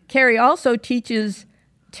 Kerry also teaches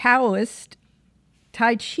Taoist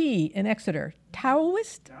Tai Chi in Exeter.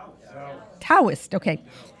 Taoist? Taoist, okay.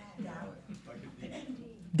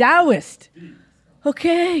 Taoist.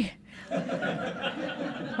 Okay.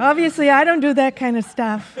 Obviously, I don't do that kind of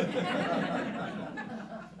stuff.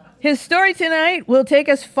 His story tonight will take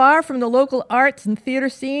us far from the local arts and theater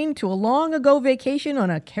scene to a long-ago vacation on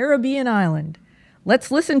a Caribbean island.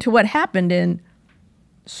 Let's listen to what happened in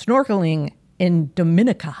snorkeling in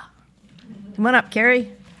Dominica. Come on up,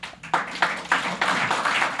 Kerry.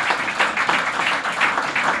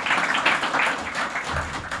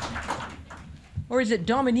 Or is it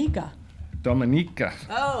Dominica? Dominica.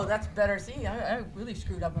 Oh, that's better. See, I really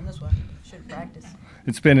screwed up on this one. Should practice.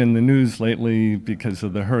 It's been in the news lately because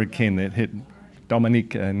of the hurricane that hit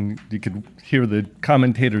Dominica, and you could hear the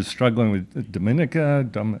commentators struggling with Dominica,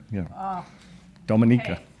 Dominica.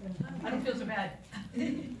 Hey, I don't feel so bad.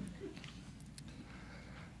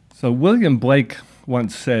 So William Blake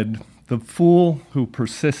once said, "The fool who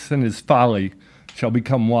persists in his folly shall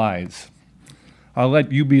become wise." I'll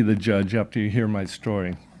let you be the judge after you hear my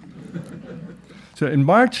story. So in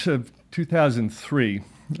March of 2003,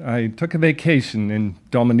 I took a vacation in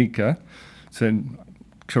Dominica. It's a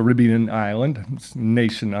Caribbean island, it's a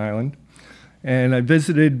nation island. And I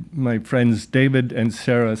visited my friends David and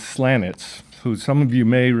Sarah Slanitz, who some of you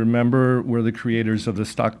may remember were the creators of the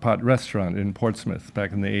Stockpot restaurant in Portsmouth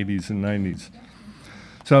back in the 80s and 90s.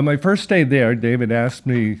 So on my first day there, David asked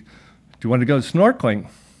me, "Do you want to go snorkeling?"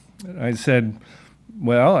 And I said,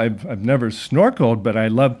 "Well, I've never snorkeled, but I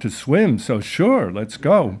love to swim, so sure, let's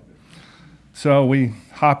go." So we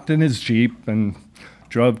hopped in his Jeep and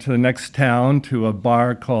drove to the next town to a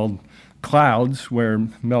bar called Clouds, where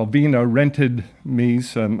Melvina rented me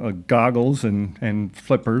some goggles and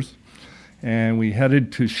flippers, and we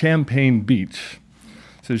headed to Champagne Beach.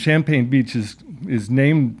 So Champagne Beach is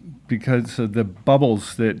named because of the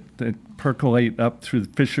bubbles that percolate up through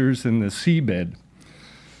the fissures in the seabed.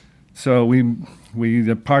 So we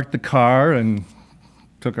parked the car and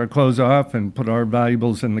took our clothes off and put our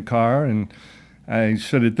valuables in the car. And I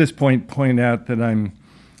should at this point point out that I'm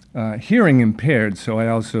hearing impaired, so I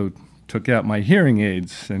also took out my hearing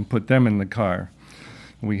aids and put them in the car.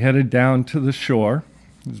 We headed down to the shore.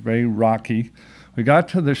 It was very rocky. We got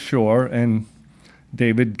to the shore, and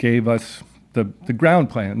David gave us the ground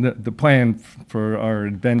plan, the plan for our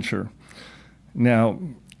adventure. Now,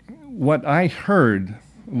 what I heard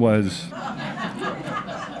was,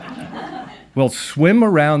 we'll swim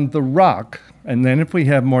around the rock, and then if we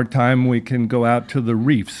have more time, we can go out to the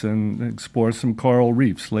reefs and explore some coral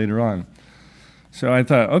reefs later on. So I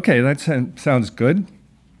thought, okay, that sounds good.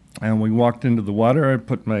 And we walked into the water. I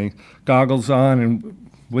put my goggles on, and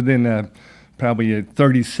within probably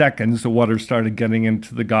 30 seconds, the water started getting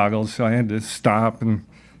into the goggles. So I had to stop and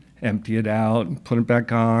empty it out and put it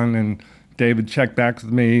back on. And David checked back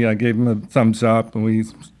with me. I gave him a thumbs up, and we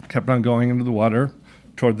kept on going into the water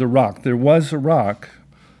toward the rock. There was a rock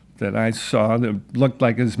that I saw that looked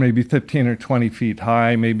like it was maybe 15 or 20 feet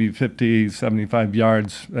high, maybe 50, 75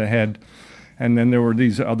 yards ahead. And then there were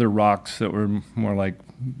these other rocks that were more like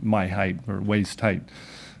my height or waist height.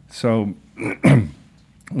 So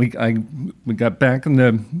we got back in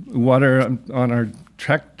the water on our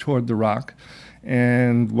trek toward the rock,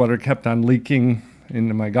 and water kept on leaking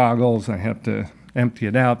into my goggles. I had to empty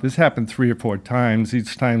it out. This happened 3 or 4 times.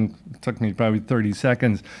 Each time it took me probably 30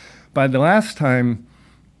 seconds. By the last time,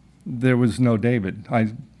 there was no David.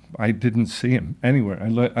 I didn't see him anywhere.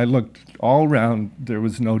 I looked all around. There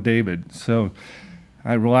was no David. So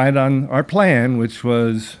I relied on our plan, which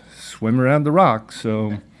was swim around the rock.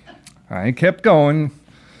 So I kept going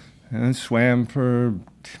and swam for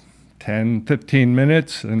 10, 15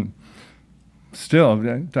 minutes, and still,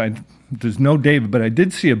 there's no David, but I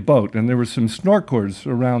did see a boat, and there were some snorkelers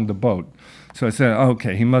around the boat. So I said,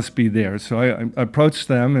 okay, he must be there. So I approached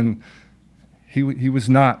them, and he was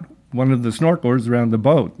not one of the snorkelers around the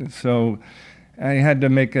boat. So I had to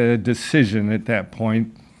make a decision at that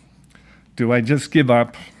point. Do I just give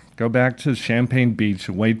up, go back to Champagne Beach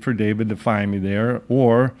and wait for David to find me there,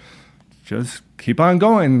 or just keep on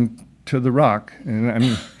going to the rock?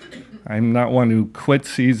 And I'm not one who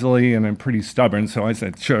quits easily, and I'm pretty stubborn, so I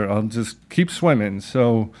said, sure, I'll just keep swimming.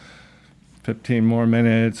 So 15 more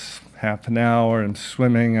minutes, half an hour, I'm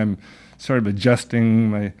swimming. I'm sort of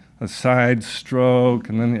adjusting a side stroke,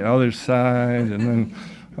 and then the other side, and then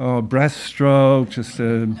breaststroke, just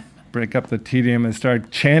to break up the tedium. I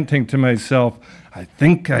start chanting to myself, I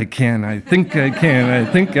think I can, I think I can, I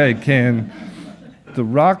think I can. The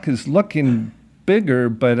rock is looking bigger,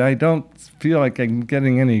 but I don't feel like I'm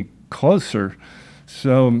getting any closer.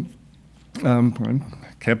 So I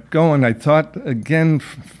kept going. I thought again,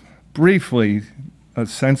 briefly, a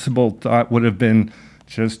sensible thought would have been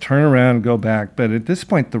just turn around and go back. But at this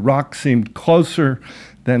point, the rock seemed closer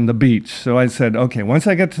than the beach. So I said, okay, once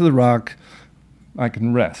I get to the rock, I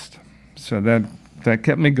can rest. So that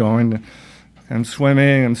kept me going. I'm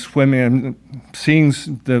swimming, I'm seeing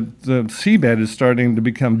the seabed is starting to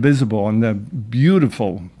become visible, and the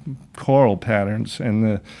beautiful coral patterns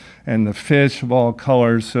and the fish of all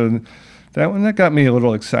colors. So that got me a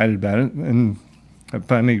little excited about it. And I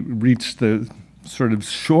finally reached the sort of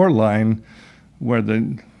shoreline where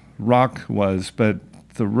the rock was, but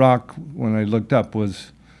the rock, when I looked up,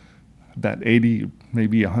 was about 80,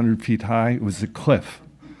 maybe 100 feet high. It was a cliff.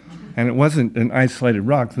 And it wasn't an isolated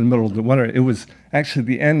rock in the middle of the water. It was actually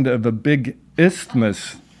the end of a big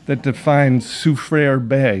isthmus that defined Soufriere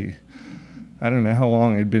Bay. I don't know how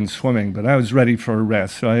long I'd been swimming, but I was ready for a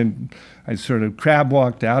rest. So I sort of crab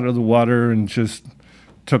walked out of the water and just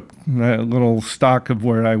took a little stock of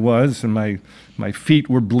where I was, and my feet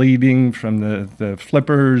were bleeding from the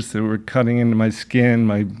flippers that were cutting into my skin.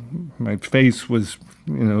 My face was,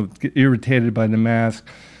 irritated by the mask.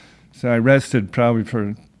 So I rested probably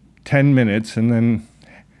for 10 minutes and then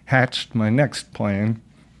hatched my next plan,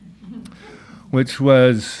 which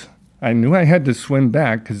was I knew I had to swim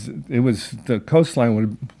back because the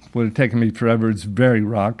coastline would have taken me forever. It's very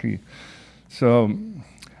rocky. So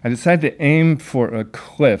I decided to aim for a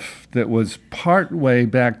cliff that was part way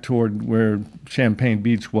back toward where Champagne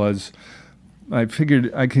Beach was. I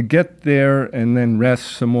figured I could get there and then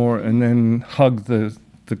rest some more and then hug the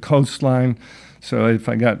coastline. So if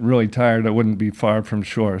I got really tired, I wouldn't be far from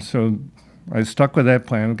shore. So I stuck with that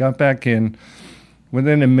plan, got back in.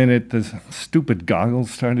 Within a minute, the stupid goggles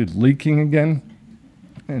started leaking again.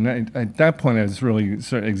 And at that point, I was really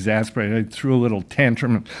sort of exasperated. I threw a little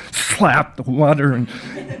tantrum and slapped the water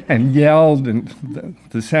and yelled. And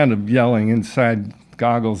the sound of yelling inside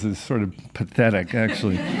goggles is sort of pathetic,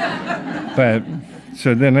 actually. But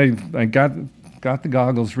so then I got the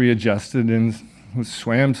goggles readjusted and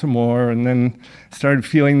swam some more, and then started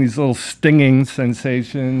feeling these little stinging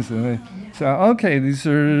sensations. And I said, okay, these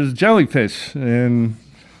are jellyfish. And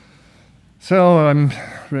so I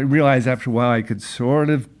realized after a while I could sort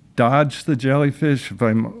of dodge the jellyfish if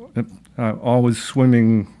I'm always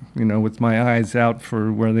swimming, with my eyes out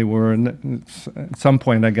for where they were. And at some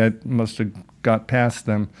point I must have got past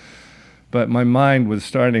them. But my mind was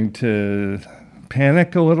starting to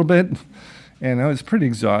panic a little bit. And I was pretty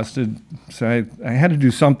exhausted, so I had to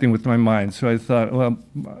do something with my mind. So I thought, well,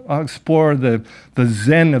 I'll explore the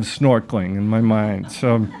zen of snorkeling in my mind.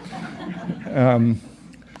 So,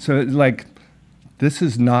 like, this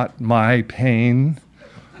is not my pain,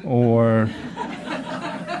 or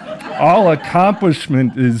all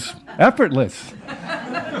accomplishment is effortless,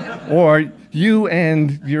 or you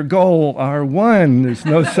and your goal are one. There's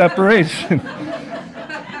no separation.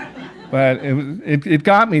 But it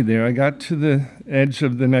got me there. I got to the edge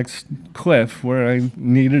of the next cliff where I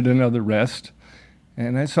needed another rest,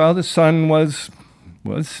 and I saw the sun was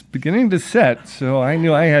beginning to set. So I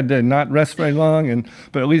knew I had to not rest very long,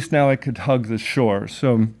 but at least now I could hug the shore.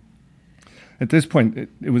 So at this point,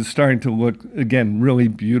 it was starting to look again really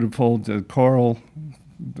beautiful. The coral,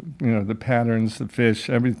 the patterns, the fish,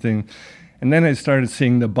 everything, and then I started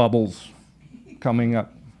seeing the bubbles coming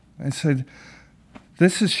up. I said,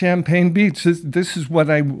 this is Champagne Beach. This is what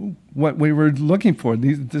we were looking for.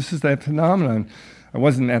 This is that phenomenon. I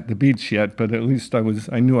wasn't at the beach yet, but at least I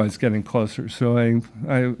knew I was getting closer. So I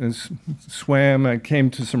swam. I came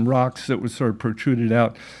to some rocks that were sort of protruded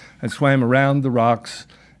out. I swam around the rocks,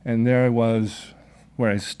 and there I was where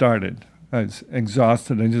I started. I was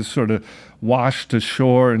exhausted. I just sort of washed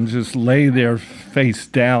ashore and just lay there face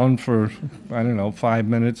down for, 5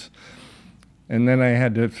 minutes. And then I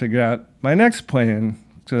had to figure out my next plan.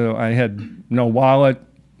 So I had no wallet,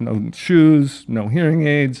 no shoes, no hearing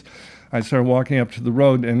aids. I started walking up to the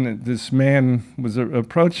road, and this man was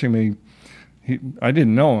approaching me. I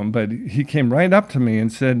didn't know him, but he came right up to me and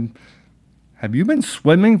said, "Have you been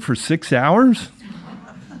swimming for 6 hours?"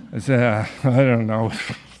 I said, "I don't know.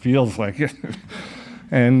 Feels like it."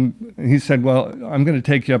 And he said, "Well, I'm going to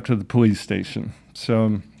take you up to the police station."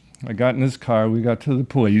 So I got in his car. We got to the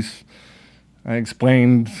police. I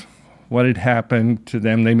explained what had happened to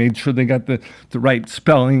them. They made sure they got the right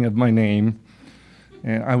spelling of my name.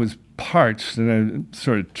 And I was parched and I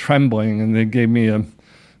started trembling, and they gave me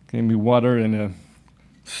water in a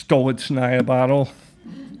Stolichnaya bottle.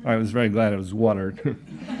 I was very glad it was water.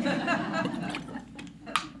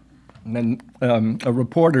 And then a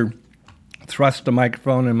reporter thrust a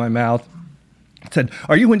microphone in my mouth, said,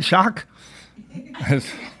 "Are you in shock?"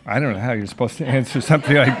 I don't know how you're supposed to answer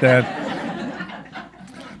something like that.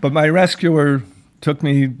 But my rescuer took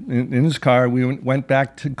me in his car. We went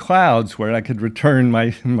back to Clouds, where I could return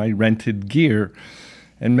my rented gear.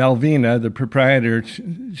 And Melvina, the proprietor,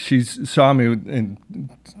 she saw me and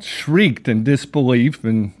shrieked in disbelief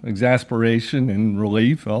and exasperation and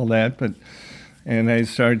relief, all that. And I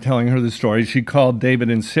started telling her the story. She called David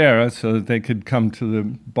and Sarah so that they could come to the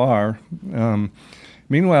bar.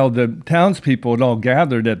 Meanwhile, the townspeople had all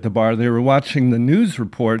gathered at the bar. They were watching the news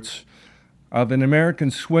reports of an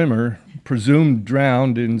American swimmer presumed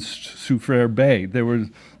drowned in Soufriere Bay.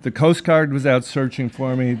 The Coast Guard was out searching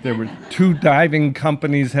for me. There were 2 diving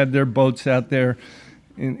companies had their boats out there.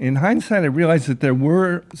 in hindsight, I realized that there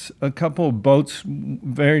were a couple of boats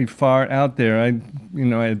very far out there.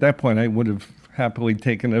 At that point, I would have happily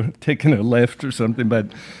taken a lift or something, but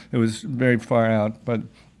it was very far out. But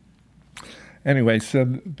anyway,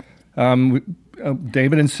 so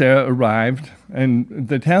David and Sarah arrived, and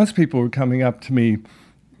the townspeople were coming up to me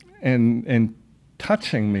and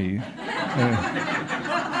touching me,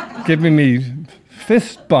 giving me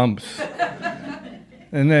fist bumps.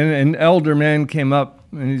 And then an elder man came up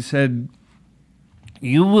and he said,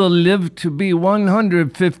 "You will live to be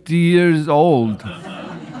 150 years old."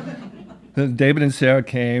 David and Sarah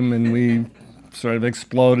came, and we sort of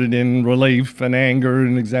exploded in relief and anger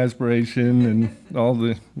and exasperation and all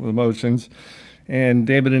the emotions. And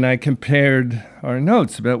David and I compared our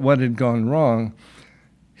notes about what had gone wrong.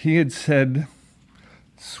 He had said,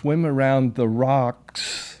 "Swim around the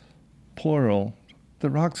rocks," plural. The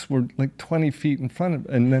rocks were like 20 feet in front of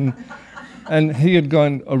him. And he had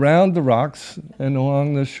gone around the rocks and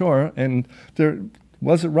along the shore, and there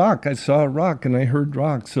was a rock. I saw a rock, and I heard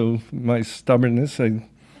rock. So my stubbornness, I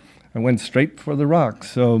went straight for the rock.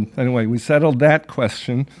 So anyway, we settled that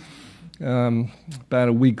question. About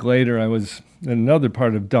a week later, I was in another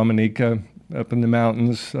part of Dominica, up in the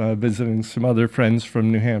mountains, visiting some other friends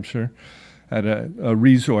from New Hampshire at a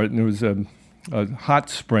resort, and there was a hot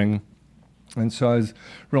spring. And so I was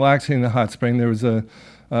relaxing in the hot spring. There was a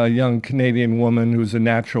young Canadian woman who was a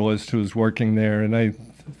naturalist who was working there, and I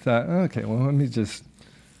thought, okay, well, let me just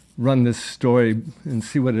run this story and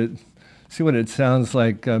see what it sounds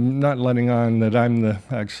like. I'm not letting on that I'm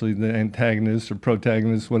actually the antagonist or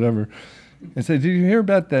protagonist, whatever. I said, "Did you hear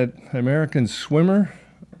about that American swimmer?"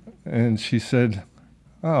 And she said,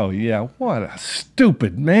 "Oh, yeah, what a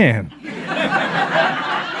stupid man."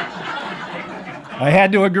 I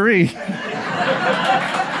had to agree.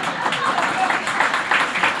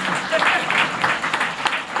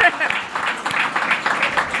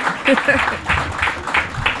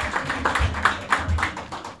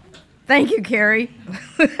 Thank you, Carrie.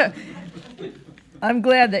 I'm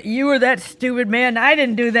glad that you were that stupid man. I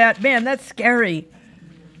didn't do that. Man, that's scary.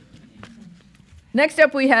 Next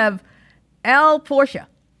up, we have Al Portia.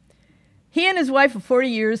 He and his wife of 40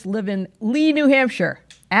 years live in Lee, New Hampshire.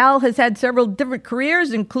 Al has had several different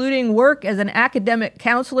careers, including work as an academic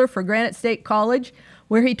counselor for Granite State College,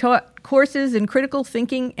 where he taught courses in critical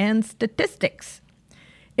thinking and statistics.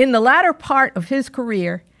 In the latter part of his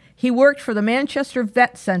career, he worked for the Manchester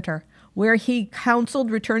Vet Center, where he counseled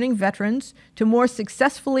returning veterans to more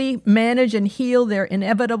successfully manage and heal their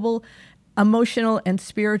inevitable emotional and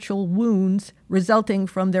spiritual wounds resulting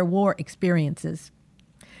from their war experiences.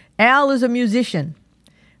 Al is a musician.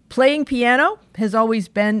 Playing piano has always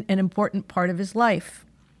been an important part of his life.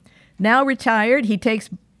 Now retired, he takes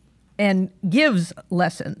and gives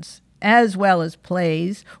lessons as well as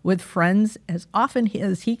plays with friends as often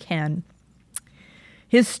as he can.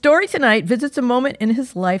 His story tonight visits a moment in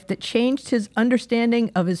his life that changed his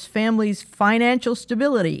understanding of his family's financial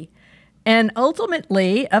stability and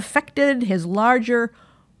ultimately affected his larger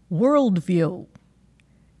worldview.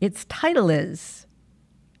 Its title is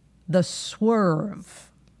The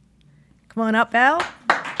Swerve. Come on up, Al.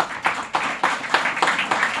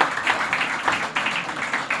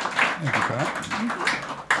 Thank you, Pat.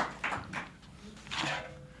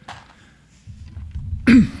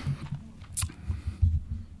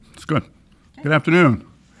 It's good. Good afternoon.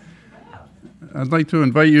 I'd like to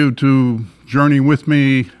invite you to journey with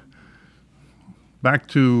me back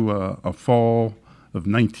to a fall of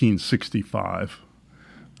 1965.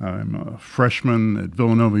 I'm a freshman at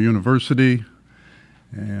Villanova University,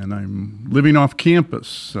 and I'm living off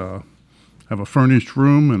campus. Have a furnished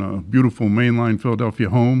room in a beautiful mainline Philadelphia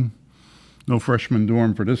home. No freshman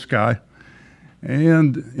dorm for this guy.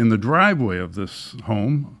 And in the driveway of this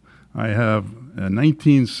home, I have a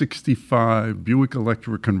 1965 Buick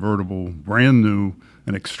Electra convertible, brand new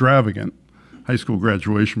and extravagant high school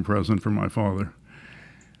graduation present from my father.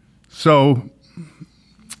 So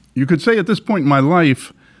you could say at this point in my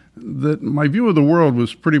life that my view of the world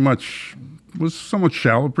was somewhat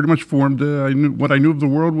shallow, pretty much formed. What I knew of the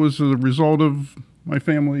world was a result of my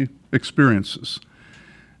family experiences.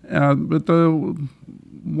 But the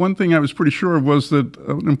one thing I was pretty sure of was that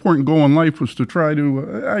an important goal in life was to try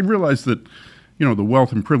to, I realized that, the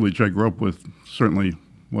wealth and privilege I grew up with certainly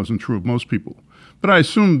wasn't true of most people. But I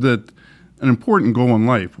assumed that an important goal in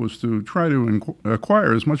life was to try to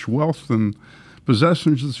acquire as much wealth and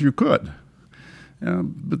possessions as you could.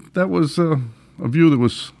 But that was a view that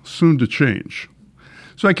was soon to change.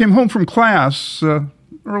 So I came home from class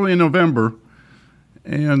early in November,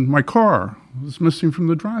 and my car was missing from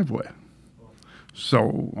the driveway.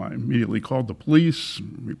 So I immediately called the police,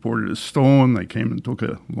 reported it stolen. They came and took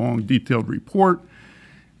a long, detailed report,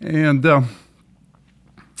 and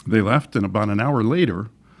they left. And about an hour later,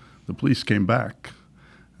 the police came back,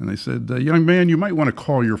 and they said, young man, you might want to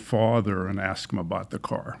call your father and ask him about the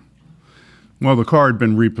car. Well, the car had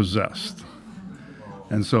been repossessed.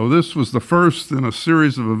 And so this was the first in a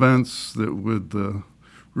series of events that would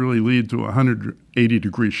really lead to a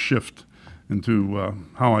 180-degree shift into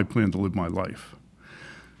how I plan to live my life.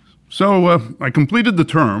 So I completed the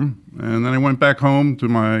term, and then I went back home to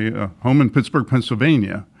my home in Pittsburgh,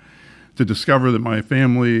 Pennsylvania, to discover that my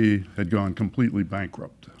family had gone completely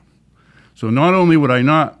bankrupt. So not only would I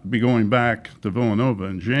not be going back to Villanova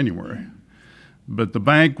in January, but the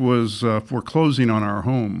bank was foreclosing on our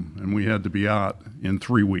home, and we had to be out in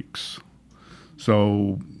 3 weeks.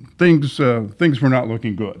 So things were not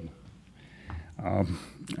looking good.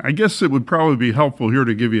 I guess it would probably be helpful here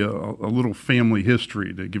to give you a little family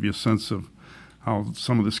history, to give you a sense of how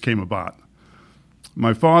some of this came about.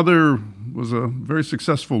 My father was a very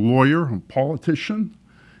successful lawyer, a politician,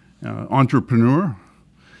 entrepreneur,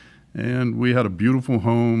 and we had a beautiful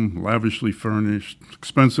home, lavishly furnished,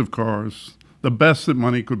 expensive cars, the best that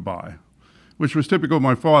money could buy, which was typical of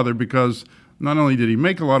my father because not only did he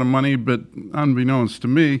make a lot of money, but unbeknownst to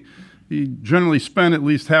me, he generally spent at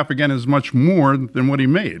least half again as much more than what he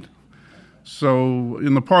made. So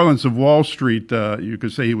in the parlance of Wall Street, you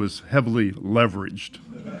could say he was heavily leveraged.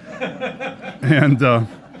 And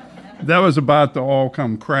that was about to all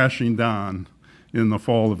come crashing down in the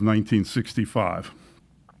fall of 1965.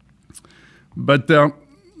 But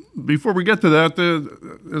before we get to that,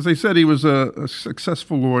 as I said, he was a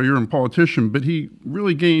successful lawyer and politician, but he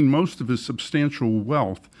really gained most of his substantial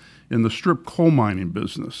wealth in the strip coal mining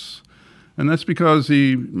business. And that's because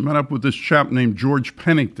he met up with this chap named George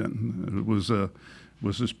Pennington, who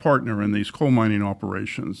was his partner in these coal mining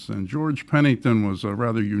operations. And George Pennington was a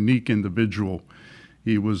rather unique individual.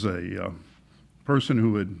 He was a person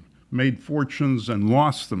who had made fortunes and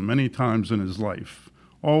lost them many times in his life,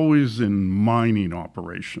 always in mining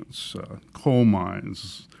operations, coal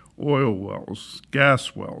mines, oil wells,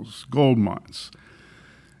 gas wells, gold mines.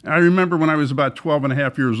 I remember when I was about 12 and a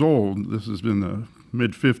half years old, this has been the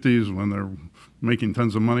mid-50s when they're making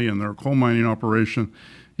tons of money in their coal mining operation,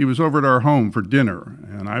 he was over at our home for dinner,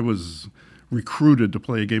 and I was recruited to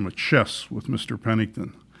play a game of chess with Mr.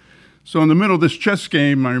 Pennington. So in the middle of this chess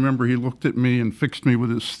game, I remember he looked at me and fixed me with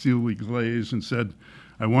his steely gaze and said,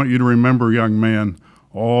 "I want you to remember, young man,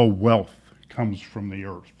 all wealth comes from the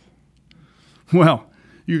earth." Well,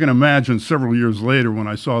 you can imagine several years later when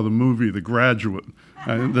I saw the movie The Graduate,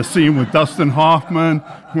 the scene with Dustin Hoffman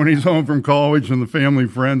when he's home from college and the family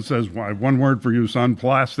friend says, "Why, one word for you, son,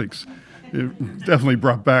 plastics." It definitely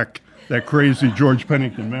brought back that crazy George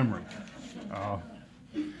Pennington memory.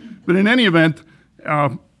 But in any event,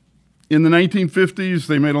 in the 1950s,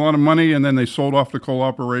 they made a lot of money and then they sold off the coal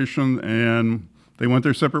operation and they went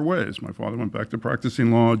their separate ways. My father went back to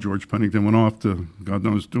practicing law. George Pennington went off to God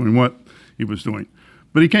knows doing what he was doing.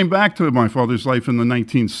 But he came back to my father's life in the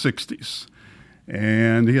 1960s.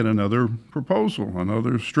 And he had another proposal,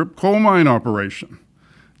 another strip coal mine operation.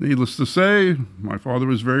 Needless to say, my father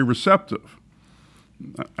was very receptive.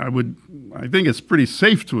 I think it's pretty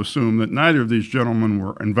safe to assume that neither of these gentlemen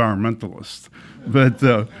were environmentalists. But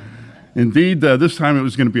indeed, this time it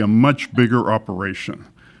was going to be a much bigger operation.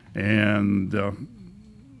 And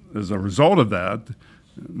as a result of that,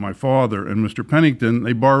 my father and Mr. Pennington,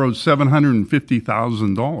 they borrowed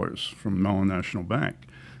 $750,000 from Mellon National Bank.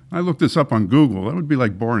 I looked this up on Google. That would be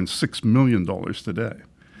like borrowing $6 million today.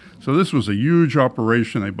 So this was a huge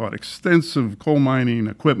operation. They bought extensive coal mining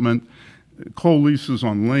equipment, coal leases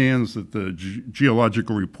on lands that the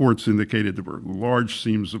geological reports indicated there were large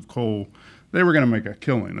seams of coal. They were going to make a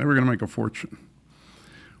killing. They were going to make a fortune.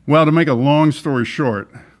 Well, to make a long story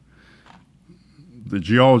short, the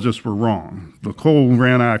geologists were wrong. The coal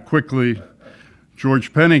ran out quickly.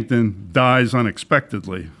 George Pennington dies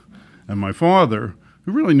unexpectedly. And my father,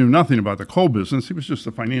 who really knew nothing about the coal business, he was just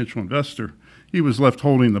a financial investor, he was left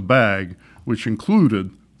holding the bag, which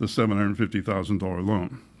included the $750,000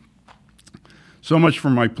 loan. So much for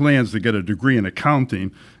my plans to get a degree in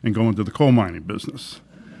accounting and go into the coal mining business.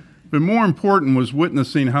 But more important was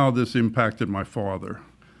witnessing how this impacted my father.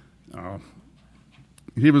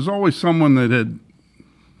 He was always someone that had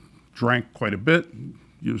drank quite a bit,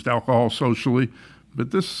 used alcohol socially, but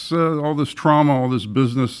all this trauma, all this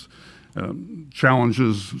business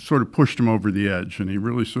challenges sort of pushed him over the edge, and he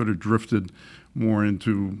really sort of drifted more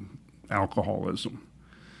into alcoholism.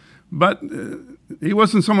 But he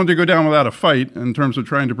wasn't someone to go down without a fight in terms of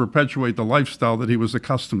trying to perpetuate the lifestyle that he was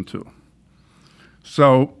accustomed to.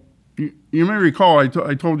 So you may recall I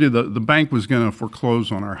told you that the bank was going to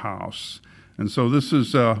foreclose on our house. And so this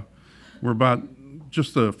is, we're about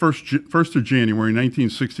just the 1st of January,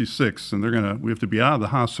 1966, and we have to be out of the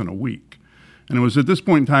house in a week. And it was at this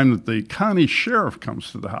point in time that the county sheriff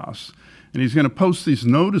comes to the house, and he's going to post these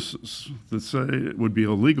notices that say it would be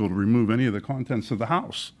illegal to remove any of the contents of the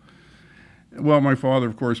house. Well, my father,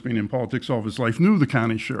 of course, being in politics all of his life, knew the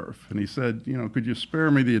county sheriff, and he said, could you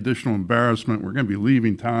spare me the additional embarrassment? We're going to be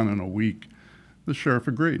leaving town in a week. The sheriff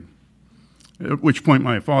agreed, at which point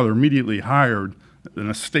my father immediately hired an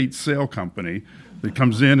estate sale company that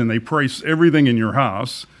comes in and they price everything in your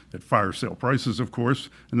house at fire sale prices, of course,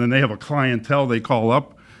 and then they have a clientele they call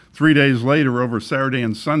up. 3 days later, over Saturday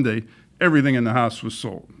and Sunday, everything in the house was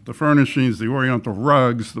sold. The furnishings, the oriental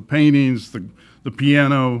rugs, the paintings, the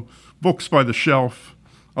piano, books by the shelf,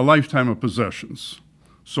 a lifetime of possessions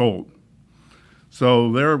sold.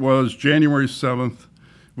 So there it was, January 7th.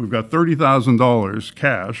 We've got $30,000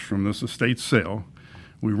 cash from this estate sale.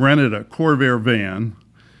 We rented a Corvair van.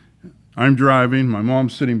 I'm driving, my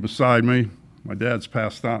mom's sitting beside me, my dad's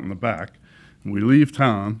passed out in the back. And we leave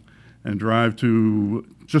town and drive to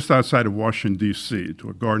just outside of Washington, D.C., to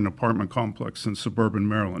a garden apartment complex in suburban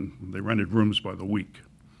Maryland. They rented rooms by the week.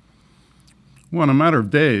 Well, in a matter of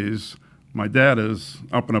days, my dad is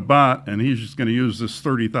up and about, and he's just going to use this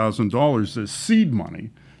 $30,000 as seed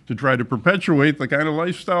money to try to perpetuate the kind of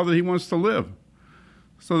lifestyle that he wants to live.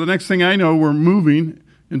 So the next thing I know, we're moving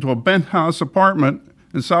into a penthouse apartment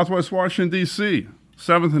in Southwest Washington, D.C.,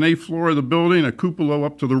 7th and 8th floor of the building, a cupola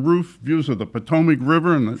up to the roof, views of the Potomac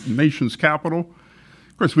River and the nation's capital.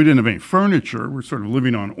 Of course, we didn't have any furniture. We're sort of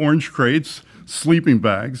living on orange crates, sleeping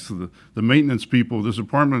bags. The maintenance people of this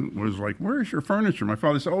apartment was like, "Where's your furniture?" My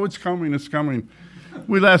father said, "Oh, it's coming, it's coming."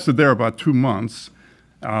 We lasted there about 2 months.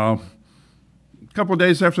 A couple of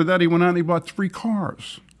days after that, he went out and he bought 3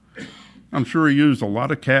 cars. I'm sure he used a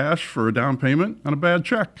lot of cash for a down payment and a bad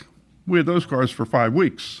check. We had those cars for 5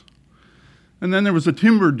 weeks. And then there was a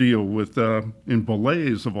timber deal with, in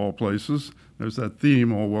Belize, of all places. There's that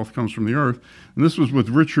theme, all wealth comes from the earth. And this was with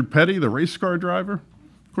Richard Petty, the race car driver.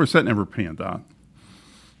 Of course, that never panned out.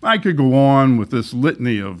 I could go on with this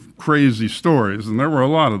litany of crazy stories, and there were a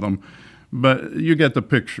lot of them, but you get the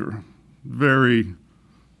picture. Very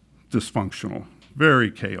dysfunctional,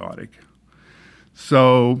 very chaotic.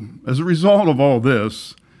 So as a result of all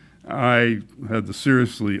this, I had to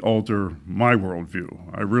seriously alter my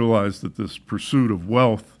worldview. I realized that this pursuit of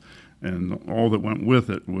wealth and all that went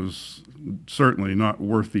with it was certainly not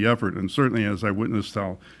worth the effort. And certainly as I witnessed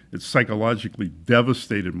how it psychologically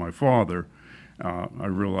devastated my father, I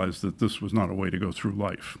realized that this was not a way to go through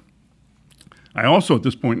life. I also, at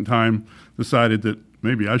this point in time, decided that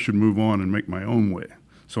maybe I should move on and make my own way.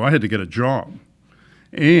 So I had to get a job.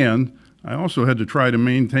 And I also had to try to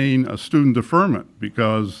maintain a student deferment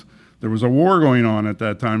because there was a war going on at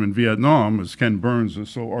that time in Vietnam, as Ken Burns has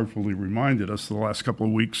so artfully reminded us the last couple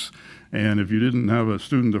of weeks. And if you didn't have a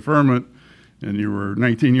student deferment and you were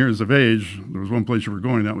 19 years of age, there was one place you were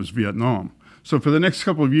going, that was Vietnam. So for the next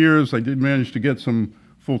couple of years, I did manage to get some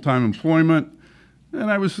full-time employment, and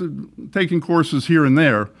I was taking courses here and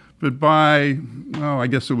there. But by, I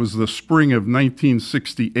guess it was the spring of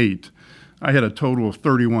 1968, I had a total of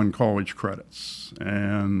 31 college credits.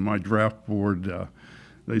 And my draft board,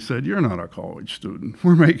 they said, "You're not a college student.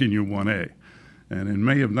 We're making you 1A." And in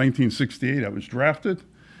May of 1968, I was drafted.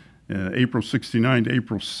 April 69 to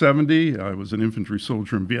April 70, I was an infantry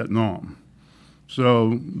soldier in Vietnam.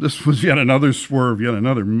 So this was yet another swerve, yet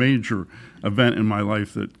another major event in my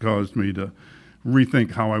life that caused me to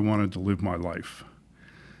rethink how I wanted to live my life.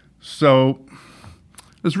 So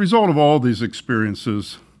as a result of all these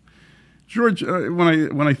experiences, George,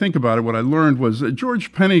 when I think about it, what I learned was that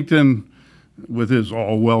George Pennington, with his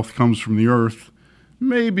all wealth comes from the earth,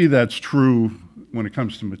 maybe that's true when it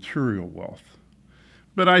comes to material wealth.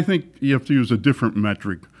 But I think you have to use a different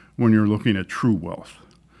metric when you're looking at true wealth.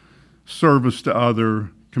 Service to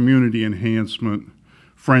other, community enhancement,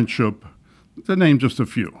 friendship, to name just a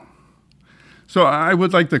few. So I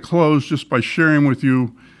would like to close just by sharing with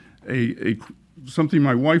you something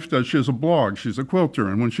my wife does. She has a blog. She's a quilter.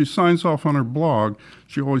 And when she signs off on her blog,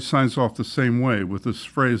 she always signs off the same way with this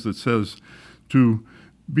phrase that says to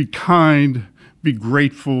be kind, be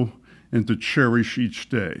grateful, and to cherish each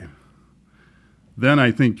day. Then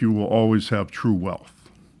I think you will always have true wealth.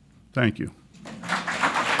 Thank you.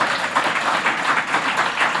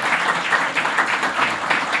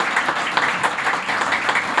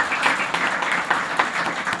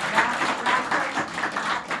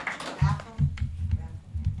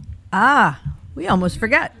 We almost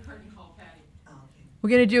forgot. We're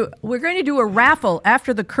going to do a raffle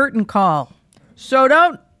after the curtain call. So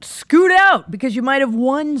don't scoot out because you might have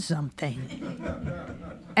won something.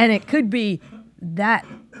 And it could be that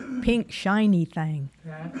pink shiny thing.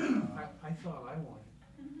 I thought I won.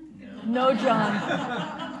 No,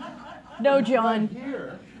 John. No, John.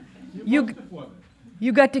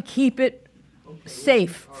 You got to keep it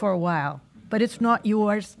safe for a while, but it's not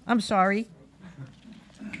yours. I'm sorry.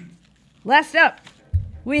 Last up,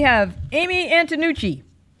 we have Amy Antonucci,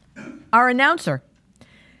 our announcer,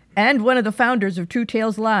 and one of the founders of True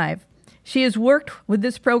Tales Live. She has worked with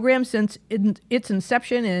this program since its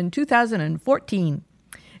inception in 2014.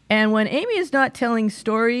 And when Amy is not telling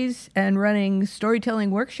stories and running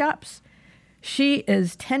storytelling workshops, she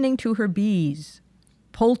is tending to her bees,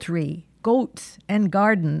 poultry, goats, and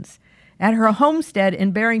gardens at her homestead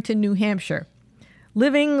in Barrington, New Hampshire,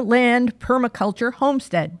 Living Land Permaculture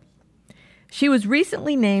Homestead. She was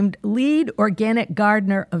recently named Lead Organic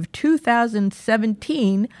Gardener of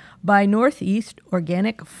 2017 by Northeast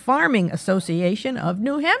Organic Farming Association of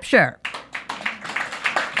New Hampshire.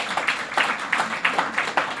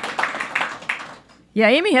 Yeah,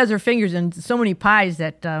 Amy has her fingers in so many pies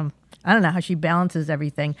that I don't know how she balances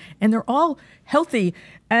everything. And they're all healthy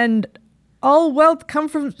and all wealth come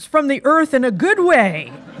from the earth in a good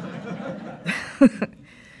way.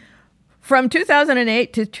 From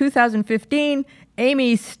 2008 to 2015,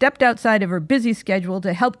 Amy stepped outside of her busy schedule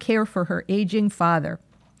to help care for her aging father.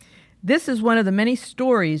 This is one of the many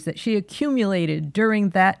stories that she accumulated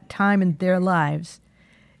during that time in their lives.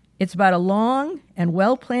 It's about a long and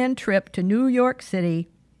well-planned trip to New York City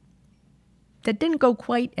that didn't go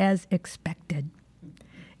quite as expected.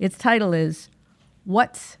 Its title is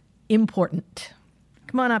What's Important?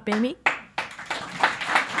 Come on up, Amy.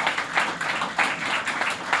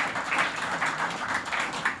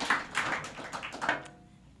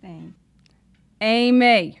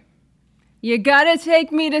 Amy, you gotta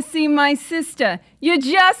take me to see my sister. You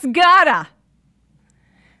just gotta.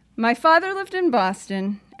 My father lived in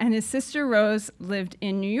Boston, and his sister Rose lived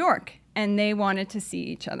in New York, and they wanted to see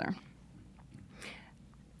each other.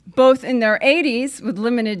 Both in their 80s, with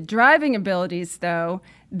limited driving abilities, though,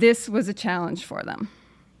 this was a challenge for them.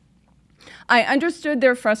 I understood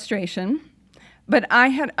their frustration, but I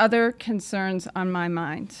had other concerns on my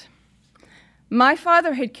mind. My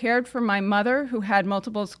father had cared for my mother, who had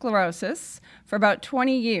multiple sclerosis, for about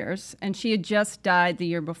 20 years, and she had just died the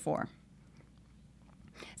year before.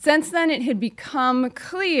 Since then, it had become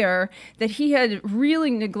clear that he had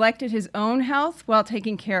really neglected his own health while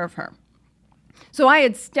taking care of her. So I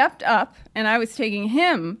had stepped up, and I was taking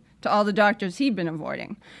him to all the doctors he'd been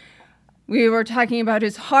avoiding. We were talking about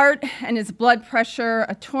his heart and his blood pressure,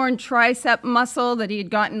 a torn tricep muscle that he had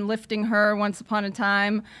gotten lifting her once upon a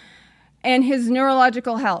time, and his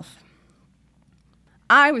neurological health.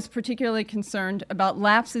 I was particularly concerned about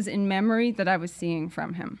lapses in memory that I was seeing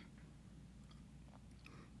from him.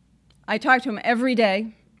 I talked to him every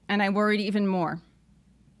day, and I worried even more.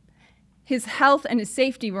 His health and his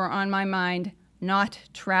safety were on my mind, not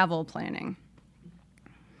travel planning.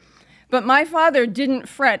 But my father didn't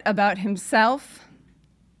fret about himself.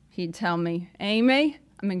 He'd tell me, Amy,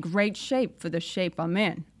 I'm in great shape for the shape I'm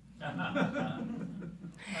in.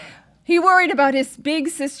 He worried about his big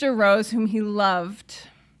sister Rose, whom he loved.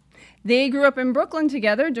 They grew up in Brooklyn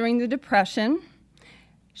together during the Depression.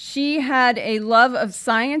 She had a love of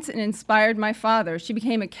science and inspired my father. She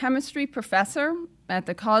became a chemistry professor at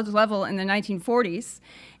the college level in the 1940s,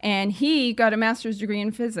 and he got a master's degree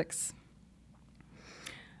in physics.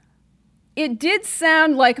 It did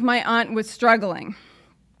sound like my aunt was struggling,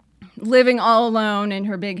 living all alone in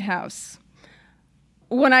her big house.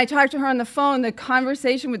 When I talked to her on the phone, the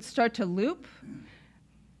conversation would start to loop.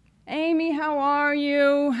 Amy, how are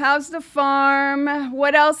you? How's the farm?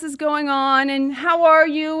 What else is going on? And how are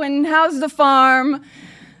you? And how's the farm?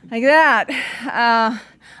 Like that.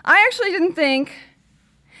 I actually didn't think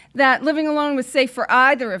that living alone was safe for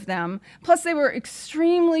either of them. Plus, they were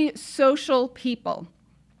extremely social people.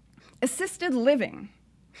 Assisted living,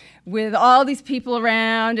 with all these people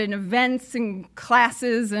around and events and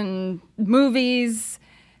classes and movies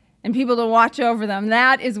and people to watch over them.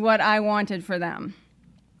 That is what I wanted for them.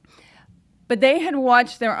 But they had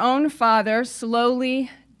watched their own father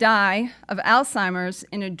slowly die of Alzheimer's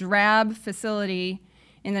in a drab facility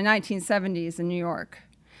in the 1970s in New York.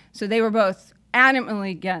 So they were both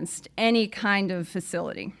adamantly against any kind of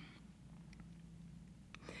facility.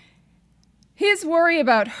 His worry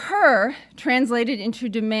about her translated into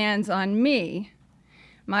demands on me.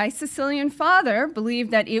 My Sicilian father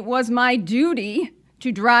believed that it was my duty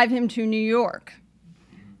to drive him to New York.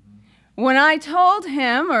 when I told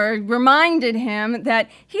him or reminded him that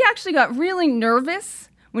he actually got really nervous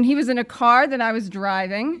when he was in a car that I was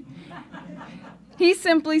driving, he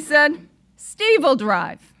simply said, "Steve will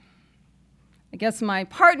drive." I guess my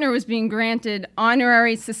partner was being granted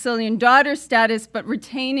honorary Sicilian daughter status, but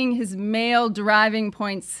retaining his male driving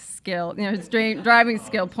points skill, his driving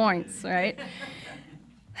skill points, right?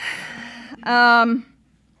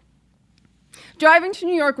 Driving to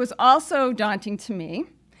New York was also daunting to me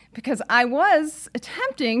because I was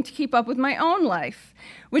attempting to keep up with my own life,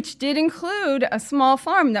 which did include a small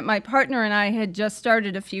farm that my partner and I had just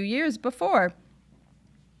started a few years before.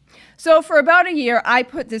 So for about a year, I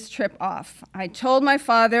put this trip off. I told my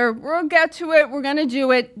father, we'll get to it, we're going to do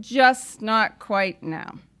it, just not quite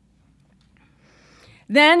now.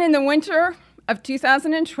 Then in the winter of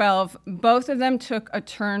 2012, both of them took a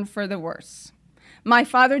turn for the worse. My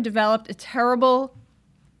father developed a terrible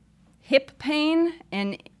hip pain,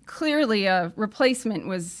 and clearly a replacement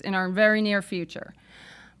was in our very near future.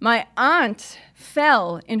 My aunt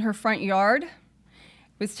fell in her front yard,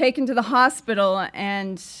 was taken to the hospital,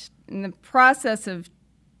 and in the process of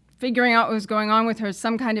figuring out what was going on with her,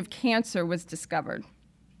 some kind of cancer was discovered.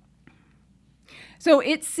 So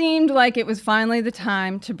it seemed like it was finally the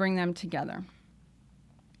time to bring them together.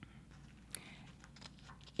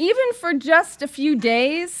 Even for just a few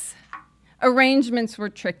days, arrangements were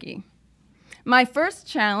tricky. My first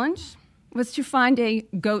challenge was to find a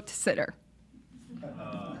goat sitter.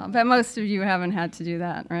 I'll bet most of you haven't had to do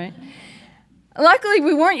that, right? Luckily,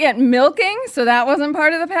 we weren't yet milking, so that wasn't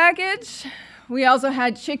part of the package. We also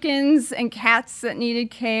had chickens and cats that needed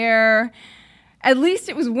care. At least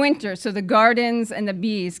it was winter, so the gardens and the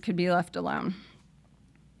bees could be left alone.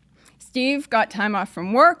 Steve got time off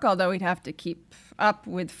from work, although he'd have to keep up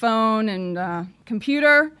with phone and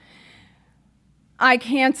computer. I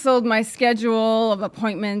canceled my schedule of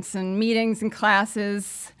appointments and meetings and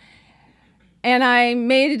classes, and I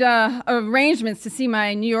made arrangements to see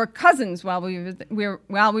my New York cousins while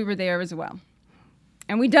we were there as well.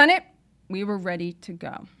 And we'd done it. We were ready to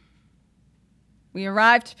go. We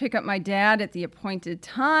arrived to pick up my dad at the appointed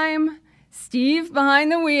time, Steve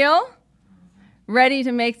behind the wheel, ready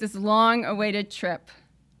to make this long-awaited trip.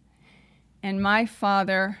 And my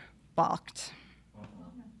father balked.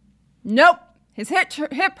 Nope, his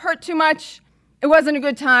hip hurt too much. It wasn't a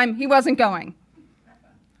good time. He wasn't going.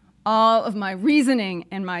 All of my reasoning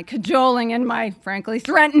and my cajoling and my, frankly,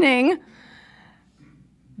 threatening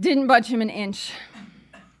didn't budge him an inch.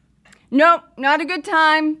 Nope, not a good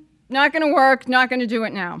time. Not going to work, not going to do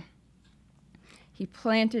it now. He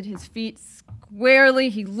planted his feet squarely.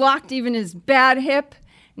 He locked even his bad hip,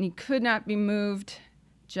 and he could not be moved,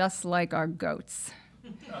 just like our goats.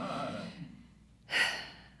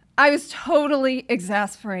 I was totally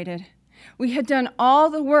exasperated. We had done all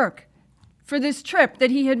the work for this trip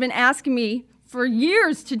that he had been asking me for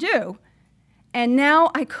years to do, and now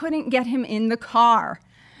I couldn't get him in the car.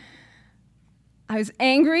 I was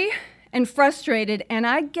angry and frustrated, and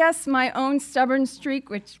I guess my own stubborn streak,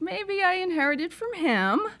 which maybe I inherited from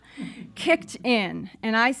him, kicked in.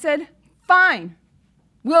 And I said, fine,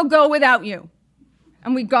 we'll go without you.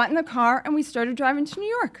 And we got in the car and we started driving to New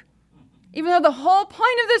York, even though the whole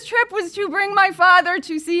point of this trip was to bring my father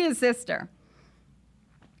to see his sister.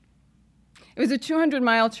 It was a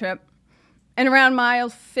 200-mile trip, and around mile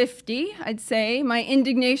 50, I'd say, my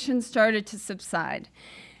indignation started to subside.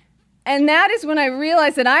 And that is when I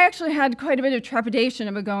realized that I actually had quite a bit of trepidation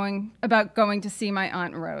about going to see my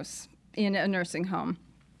Aunt Rose in a nursing home.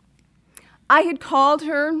 I had called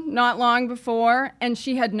her not long before, and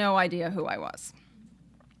she had no idea who I was.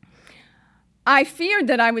 I feared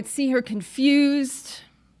that I would see her confused,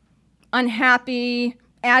 unhappy,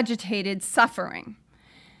 agitated, suffering.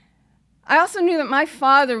 I also knew that my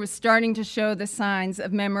father was starting to show the signs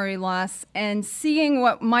of memory loss, and seeing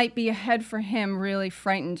what might be ahead for him really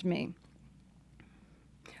frightened me.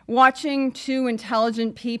 Watching two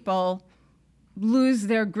intelligent people lose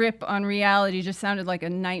their grip on reality just sounded like a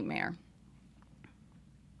nightmare.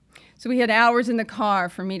 So we had hours in the car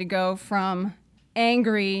for me to go from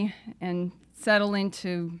angry and settle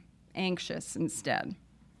into anxious instead.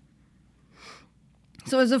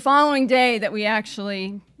 So it was the following day that we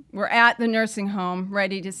actually were at the nursing home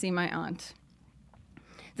ready to see my aunt.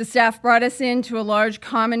 The staff brought us into a large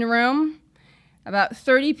common room. About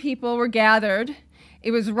 30 people were gathered.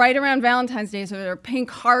 It was right around Valentine's Day, so there were pink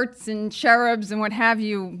hearts and cherubs and what have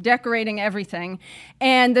you, decorating everything.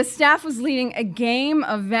 And the staff was leading a game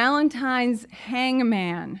of Valentine's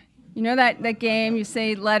Hangman. You know that game, you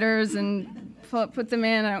say letters and put them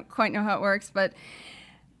in, I don't quite know how it works, but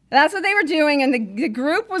That's what they were doing, and the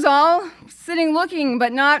group was all sitting looking,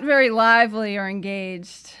 but not very lively or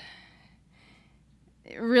engaged.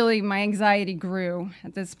 Really, my anxiety grew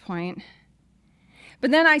at this point.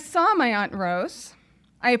 But then I saw my Aunt Rose.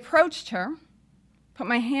 I approached her, put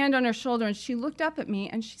my hand on her shoulder, and she looked up at me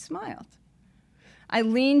and she smiled. I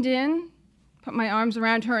leaned in, put my arms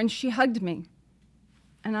around her, and she hugged me.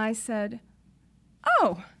 And I said,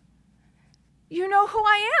 "Oh, you know who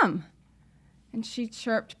I am?" And she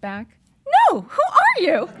chirped back, "No, who are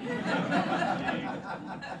you?"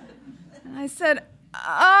 And I said,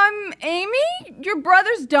 "I'm Amy, your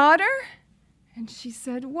brother's daughter." And she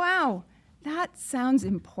said, "Wow, that sounds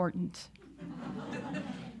important."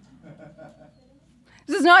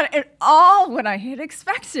 This is not at all what I had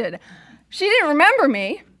expected. She didn't remember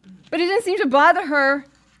me, but it didn't seem to bother her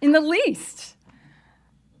in the least.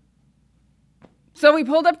 So we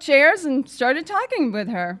pulled up chairs and started talking with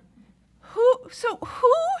her. Who,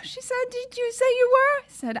 she said, "Did you say you were?" I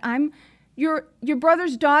said, "I'm your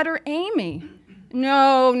brother's daughter, Amy."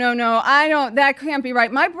 No, that can't be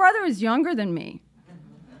right. My brother is younger than me.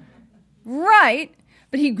 Right,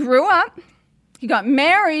 but he grew up, he got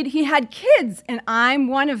married, he had kids, and I'm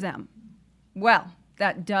one of them. Well,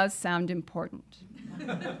 that does sound important.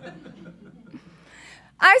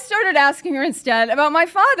 I started asking her instead about my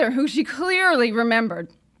father, who she clearly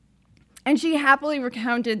remembered. And she happily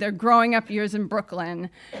recounted their growing up years in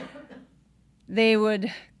Brooklyn. They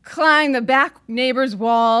would climb the back neighbors'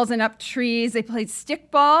 walls and up trees. They played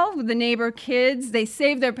stickball with the neighbor kids. They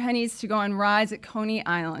saved their pennies to go on rides at Coney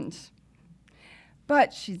Island.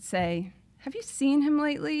 But, she'd say, "Have you seen him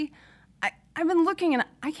lately? I've been looking and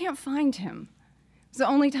I can't find him." It was the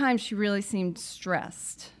only time she really seemed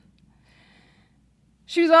stressed.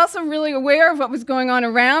 She was also really aware of what was going on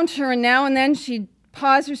around her, and then she'd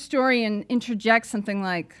pause her story and interject something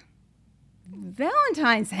like,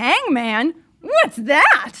 "Valentine's hangman? What's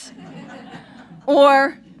that?"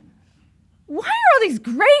 Or, "Why are all these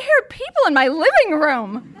gray-haired people in my living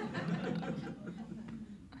room?"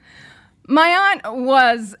 My aunt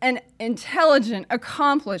was an intelligent,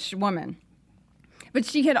 accomplished woman, but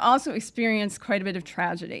she had also experienced quite a bit of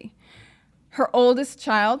tragedy. Her oldest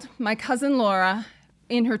child, my cousin Laura,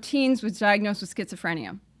 in her teens was diagnosed with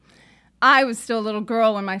schizophrenia. I was still a little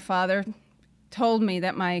girl when my father told me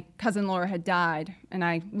that my cousin Laura had died, and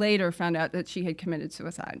I later found out that she had committed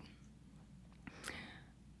suicide.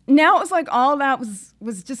 Now it was like all that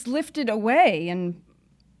was just lifted away, and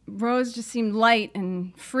Rose just seemed light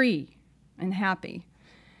and free and happy.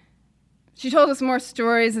 She told us more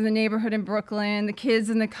stories of the neighborhood in Brooklyn, the kids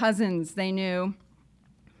and the cousins they knew.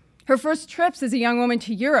 Her first trips as a young woman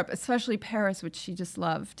to Europe, especially Paris, which she just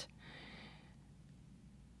loved.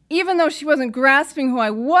 Even though she wasn't grasping who I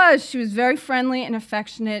was, she was very friendly and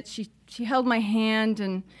affectionate. She held my hand,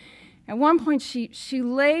 and at one point she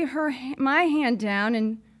lay my hand down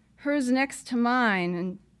and hers next to mine,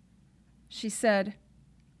 and she said,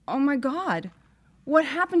 "Oh my God, what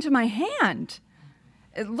happened to my hand?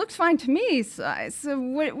 It looked fine to me." So I said,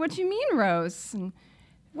 what do you mean, Rose? And,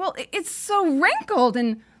 "Well, it's so wrinkled,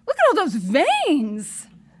 and look at all those veins."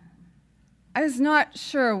 I was not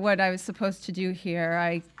sure what I was supposed to do here.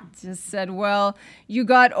 I just said, "Well, you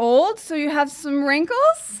got old, so you have some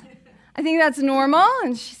wrinkles? I think that's normal."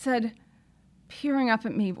 And she said, peering up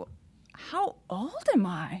at me, "How old am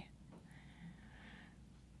I?"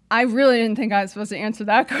 I really didn't think I was supposed to answer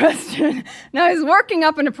that question. Now, I was working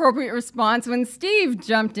up an appropriate response when Steve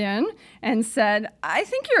jumped in and said, "I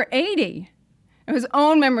think you're 80. And his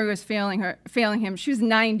own memory was failing him. She was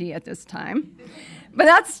 90 at this time. But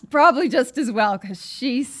that's probably just as well, because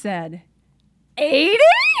she said, 80?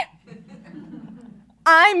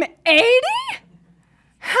 I'm 80?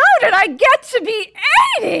 How did I get to be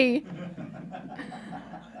 80?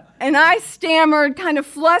 And I stammered, kind of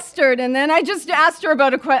flustered, and then I just asked her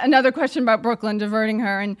about another question about Brooklyn, diverting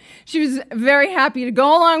her, and she was very happy to go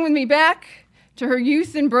along with me back to her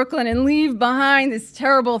youth in Brooklyn and leave behind this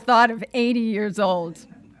terrible thought of 80 years old.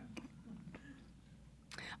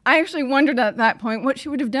 I actually wondered at that point what she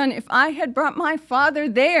would have done if I had brought my father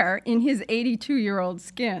there in his 82-year-old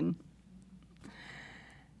skin.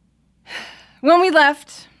 When we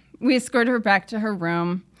left, we escorted her back to her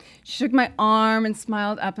room. She took my arm and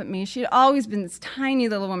smiled up at me. She had always been this tiny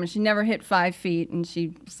little woman. She never hit 5 feet, and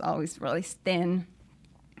she was always really thin.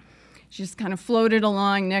 She just kind of floated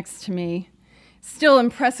along next to me, still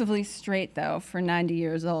impressively straight, though, for 90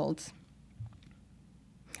 years old.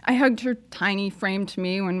 I hugged her tiny frame to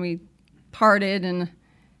me when we parted, and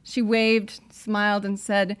she waved, smiled, and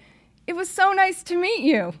said, "It was so nice to meet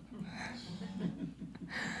you."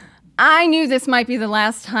 I knew this might be the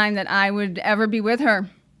last time that I would ever be with her.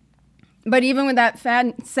 But even with that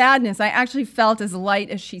sadness, I actually felt as light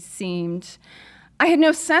as she seemed. I had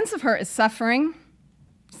no sense of her as suffering,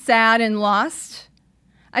 sad and lost.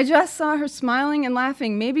 I just saw her smiling and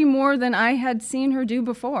laughing, maybe more than I had seen her do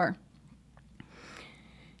before.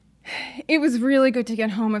 It was really good to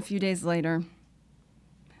get home a few days later.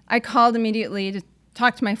 I called immediately to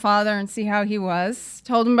talk to my father and see how he was,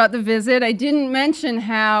 told him about the visit. I didn't mention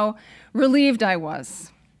how relieved I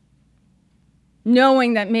was,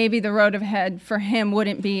 knowing that maybe the road ahead for him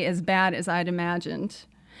wouldn't be as bad as I'd imagined.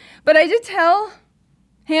 But I did tell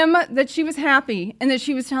him that she was happy and that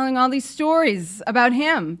she was telling all these stories about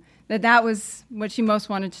him, that was what she most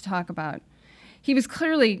wanted to talk about. He was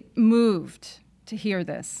clearly moved to hear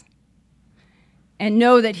this and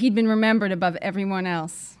know that he'd been remembered above everyone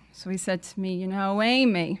else. So he said to me,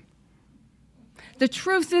 Amy, the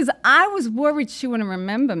truth is I was worried she wouldn't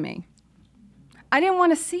remember me. I didn't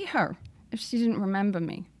want to see her if she didn't remember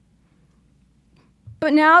me.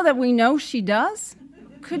 But now that we know she does,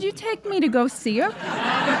 could you take me to go see her?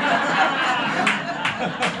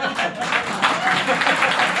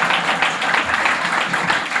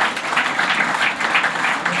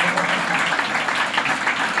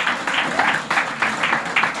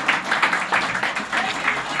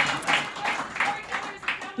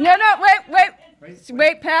 No,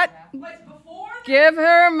 wait, Pat. Give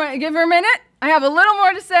her a minute. I have a little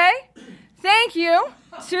more to say. Thank you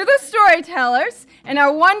to the storytellers and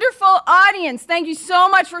our wonderful audience. Thank you so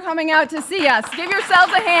much for coming out to see us. Give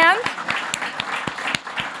yourselves a hand.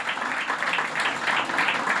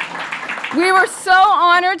 We were so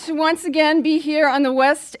honored to once again be here on the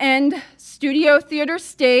West End Studio Theater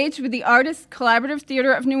stage with the Artists Collaborative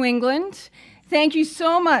Theater of New England. Thank you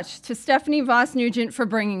so much to Stephanie Voss Nugent for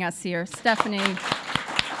bringing us here. Stephanie,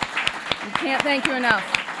 we can't thank you enough.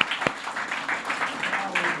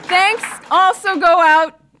 Thanks also go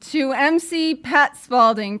out to MC Pat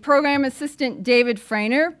Spalding, Program Assistant David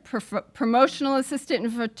Frainer, Promotional Assistant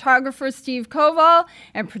and Photographer Steve Koval,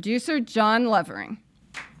 and Producer John Levering.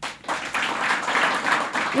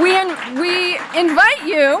 We invite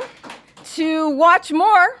you to watch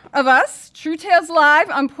more of us, True Tales Live,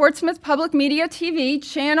 on Portsmouth Public Media TV,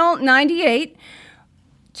 Channel 98,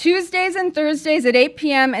 Tuesdays and Thursdays at 8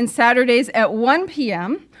 p.m. and Saturdays at 1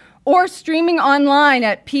 p.m., or streaming online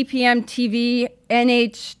at ppmtvnh.org.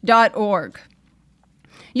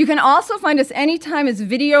 You can also find us anytime as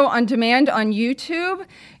video on demand on YouTube.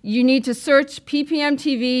 You need to search PPM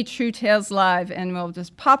TV True Tales Live, and we'll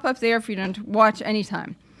just pop up there for you to watch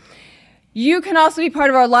anytime. You can also be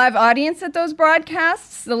part of our live audience at those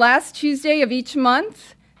broadcasts, the last Tuesday of each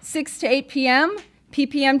month, 6 to 8 p.m.,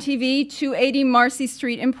 PPM TV, 280 Marcy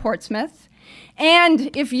Street in Portsmouth.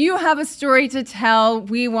 And if you have a story to tell,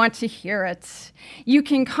 we want to hear it. You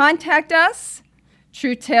can contact us,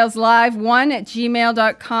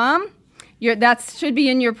 truetaleslive1@gmail.com. That should be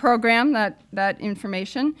in your program, that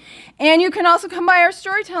information. And you can also come by our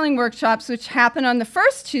storytelling workshops, which happen on the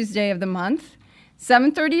first Tuesday of the month,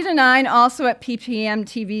 7:30 to 9, also at PPM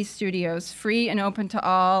TV Studios, free and open to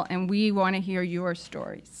all, and we want to hear your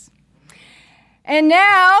stories. And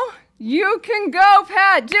now, you can go,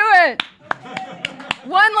 Pat, do it!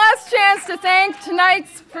 One last chance to thank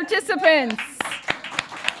tonight's participants.